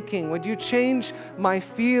my thinking? Would you change my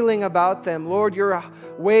feeling about them? Lord, your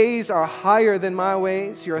ways are higher than my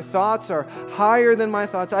ways. Your thoughts are higher than my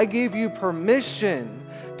thoughts. I give you permission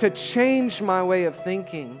to change my way of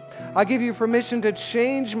thinking. I give you permission to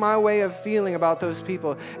change my way of feeling about those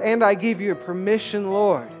people. And I give you permission,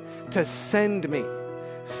 Lord, to send me.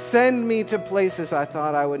 Send me to places I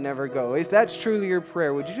thought I would never go. If that's truly your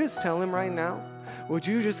prayer, would you just tell him right now? Would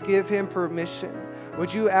you just give him permission?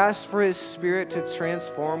 Would you ask for his Spirit to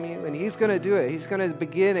transform you? And he's going to do it. He's going to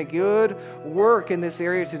begin a good work in this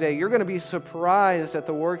area today. You're going to be surprised at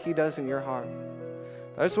the work he does in your heart.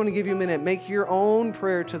 I just want to give you a minute. Make your own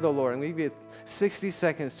prayer to the Lord. I'm going to give you 60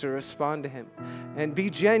 seconds to respond to him. And be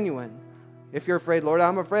genuine. If you're afraid, Lord,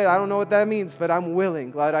 I'm afraid. I don't know what that means, but I'm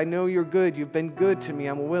willing. God, I know you're good. You've been good to me.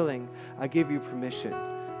 I'm willing. I give you permission.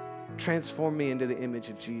 Transform me into the image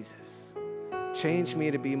of Jesus. Change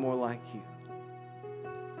me to be more like you.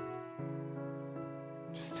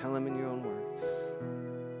 Just tell him in your own words.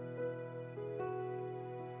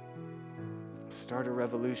 Start a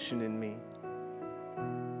revolution in me.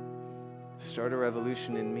 Start a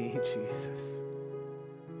revolution in me, Jesus.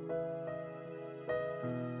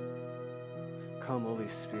 Come, Holy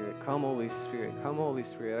Spirit. Come, Holy Spirit. Come, Holy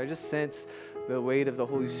Spirit. I just sense the weight of the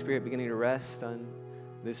Holy Spirit beginning to rest on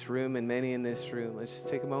this room and many in this room. Let's just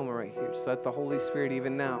take a moment right here. Just let the Holy Spirit,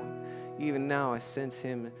 even now, I sense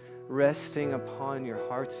him resting upon your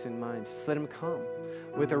hearts and minds. Just let him come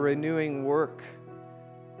with a renewing work.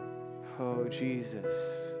 Oh, Jesus.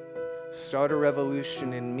 Start a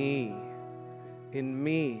revolution in me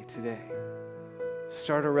today.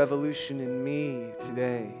 Start a revolution in me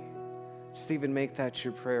today. Just even make that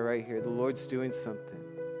your prayer right here. The Lord's doing something.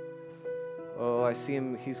 Oh, I see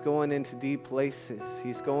him. He's going into deep places.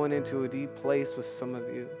 He's going into a deep place with some of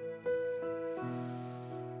you.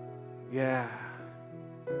 Yeah.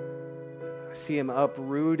 I see him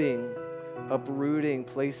uprooting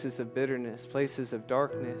places of bitterness, places of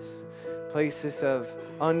darkness, places of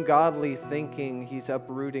ungodly thinking. He's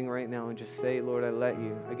uprooting right now, and just say, Lord, I let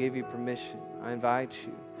you. I gave you permission. I invite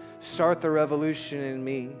you. Start the revolution in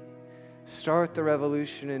me. Start the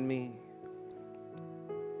revolution in me.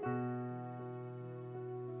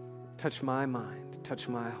 Touch my mind. Touch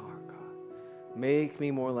my heart, God. Make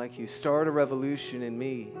me more like you. Start a revolution in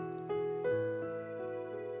me.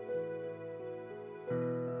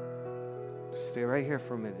 Just stay right here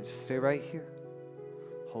for a minute. Just stay right here.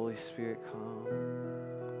 Holy Spirit, come.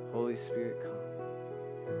 Holy Spirit, come.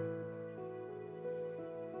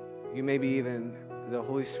 You maybe even, the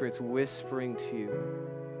Holy Spirit's whispering to you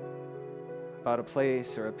about a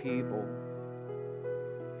place or a people.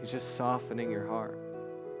 He's just softening your heart.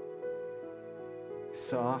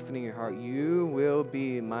 Softening your heart. You will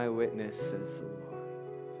be my witness, says the Lord.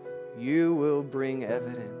 You will bring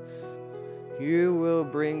evidence. You will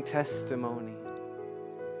bring testimony.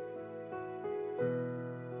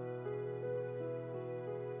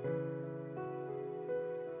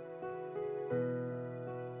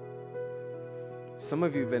 Some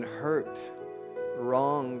of you have been hurt,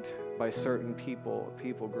 wronged by certain people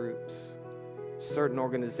groups, certain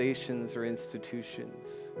organizations or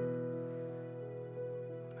institutions.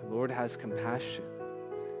 The Lord has compassion,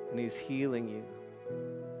 and he's healing you.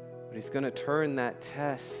 But he's going to turn that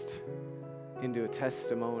test into a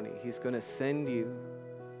testimony. He's going to send you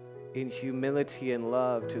in humility and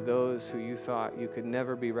love to those who you thought you could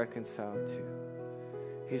never be reconciled to.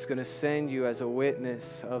 He's going to send you as a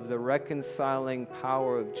witness of the reconciling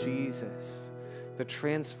power of Jesus the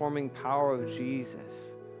transforming power of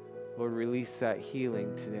Jesus. Lord, release that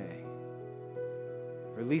healing today.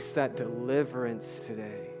 Release that deliverance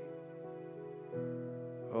today.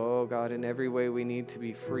 Oh God, in every way we need to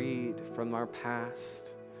be freed from our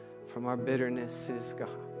past, from our bitternesses, God.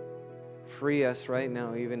 Free us right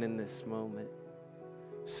now, even in this moment.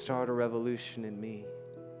 Start a revolution in me.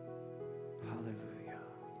 Hallelujah.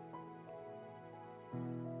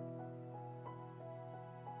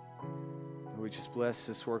 Lord, we just bless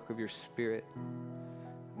this work of your Spirit.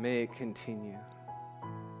 May it continue.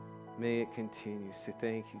 May it continue. Say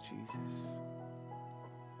thank you, Jesus.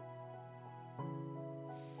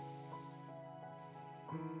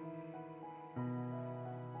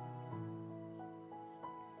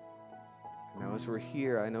 Now as we're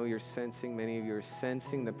here, I know you're sensing, many of you are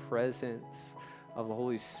sensing the presence of the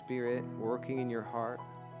Holy Spirit working in your heart.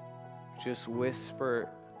 Just whisper.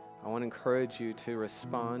 I want to encourage you to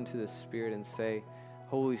respond to the Spirit and say,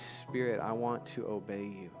 Holy Spirit, I want to obey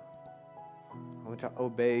you. I want to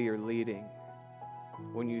obey your leading.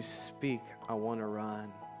 When you speak, I want to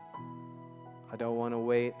run. I don't want to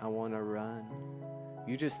wait. I want to run.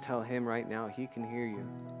 You just tell him right now, he can hear you.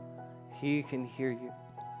 He can hear you.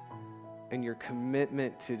 And your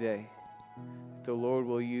commitment today, the Lord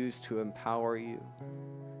will use to empower you.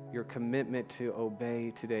 Your commitment to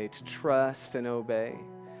obey today, to trust and obey,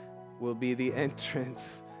 will be the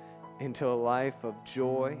entrance into a life of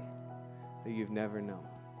joy that you've never known.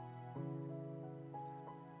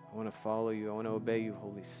 I want to follow you. I want to obey you,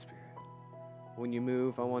 Holy Spirit. When you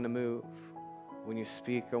move, I want to move. When you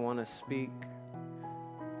speak, I want to speak.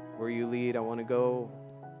 Where you lead, I want to go.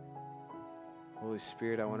 Holy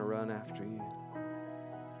Spirit, I want to run after you.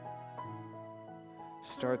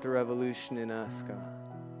 Start the revolution in us, God.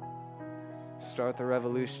 Start the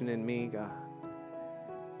revolution in me, God.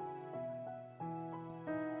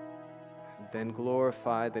 And then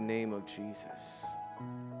glorify the name of Jesus.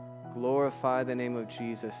 Glorify the name of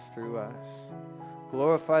Jesus through us.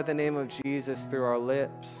 Glorify the name of Jesus through our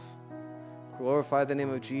lips. Glorify the name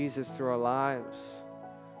of Jesus through our lives.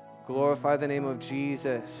 Glorify the name of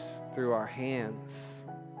Jesus through our hands.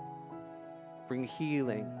 Bring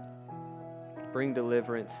healing. Bring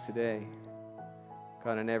deliverance today.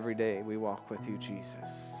 God, and every day we walk with you,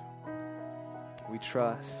 Jesus. We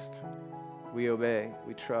trust. We obey.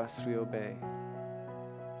 We trust. We obey.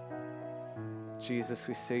 Jesus,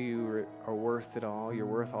 we say you are worth it all. You're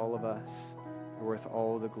worth all of us. You're worth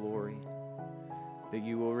all the glory that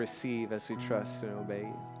you will receive as we trust and obey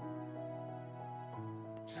you.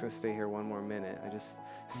 Just going to stay here one more minute. I just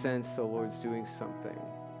sense the Lord's doing something.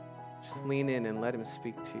 Just lean in and let him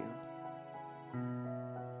speak to you.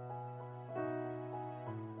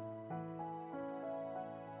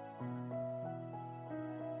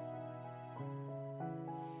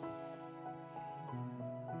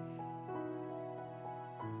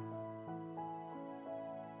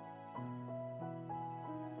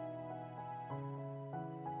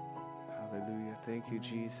 Hallelujah. Thank you,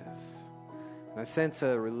 Jesus. And I sense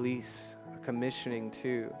a release, a commissioning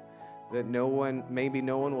too, that maybe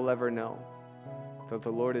no one will ever know, that the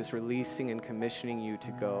Lord is releasing and commissioning you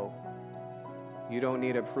to go. You don't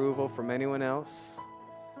need approval from anyone else.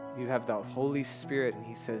 You have the Holy Spirit, and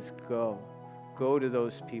he says, go. Go to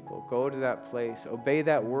those people. Go to that place. Obey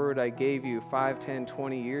that word I gave you 5, 10,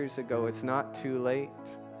 20 years ago. It's not too late.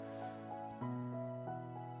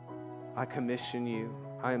 I commission you.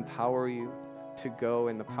 I empower you to go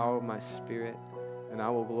in the power of my Spirit, and I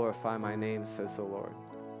will glorify my name, says the Lord.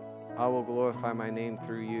 I will glorify my name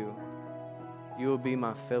through you. You will be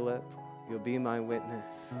my Philip. You'll be my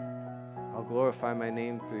witness. I'll glorify my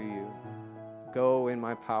name through you. Go in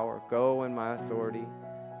my power. Go in my authority.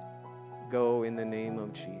 Go in the name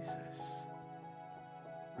of Jesus.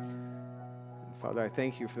 And Father, I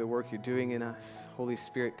thank you for the work you're doing in us. Holy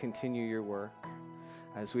Spirit, continue your work.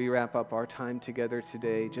 As we wrap up our time together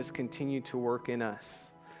today, just continue to work in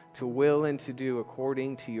us, to will and to do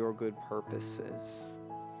according to your good purposes.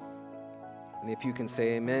 And if you can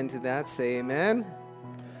say amen to that, say amen.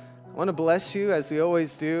 I want to bless you as we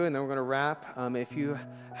always do, and then we're going to wrap. If you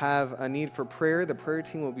have a need for prayer, the prayer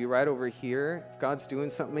team will be right over here. If God's doing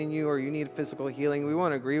something in you or you need physical healing, we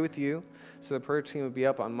want to agree with you. So the prayer team will be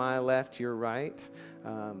up on my left, your right.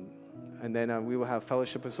 And then we will have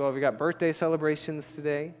fellowship as well. We got birthday celebrations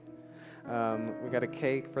today. We got a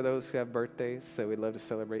cake for those who have birthdays, so we'd love to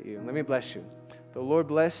celebrate you. Let me bless you. The Lord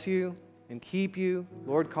bless you and keep you.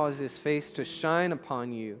 Lord cause his face to shine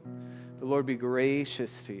upon you. The Lord be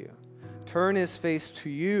gracious to you. Turn his face to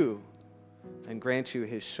you and grant you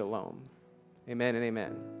his shalom. Amen and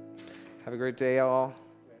amen. Have a great day, all.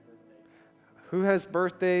 Who has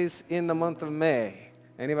birthdays in the month of May?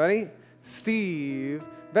 Anybody? Steve,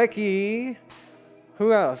 Becky,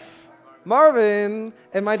 who else? Marvin,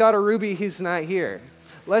 and my daughter Ruby, who's not here.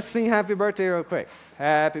 Let's sing happy birthday real quick.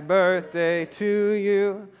 Happy birthday to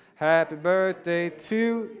you. Happy birthday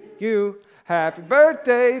to you. Happy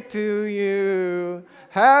birthday to you.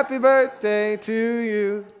 Happy birthday to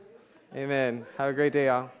you. Amen. Have a great day,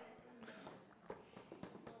 y'all.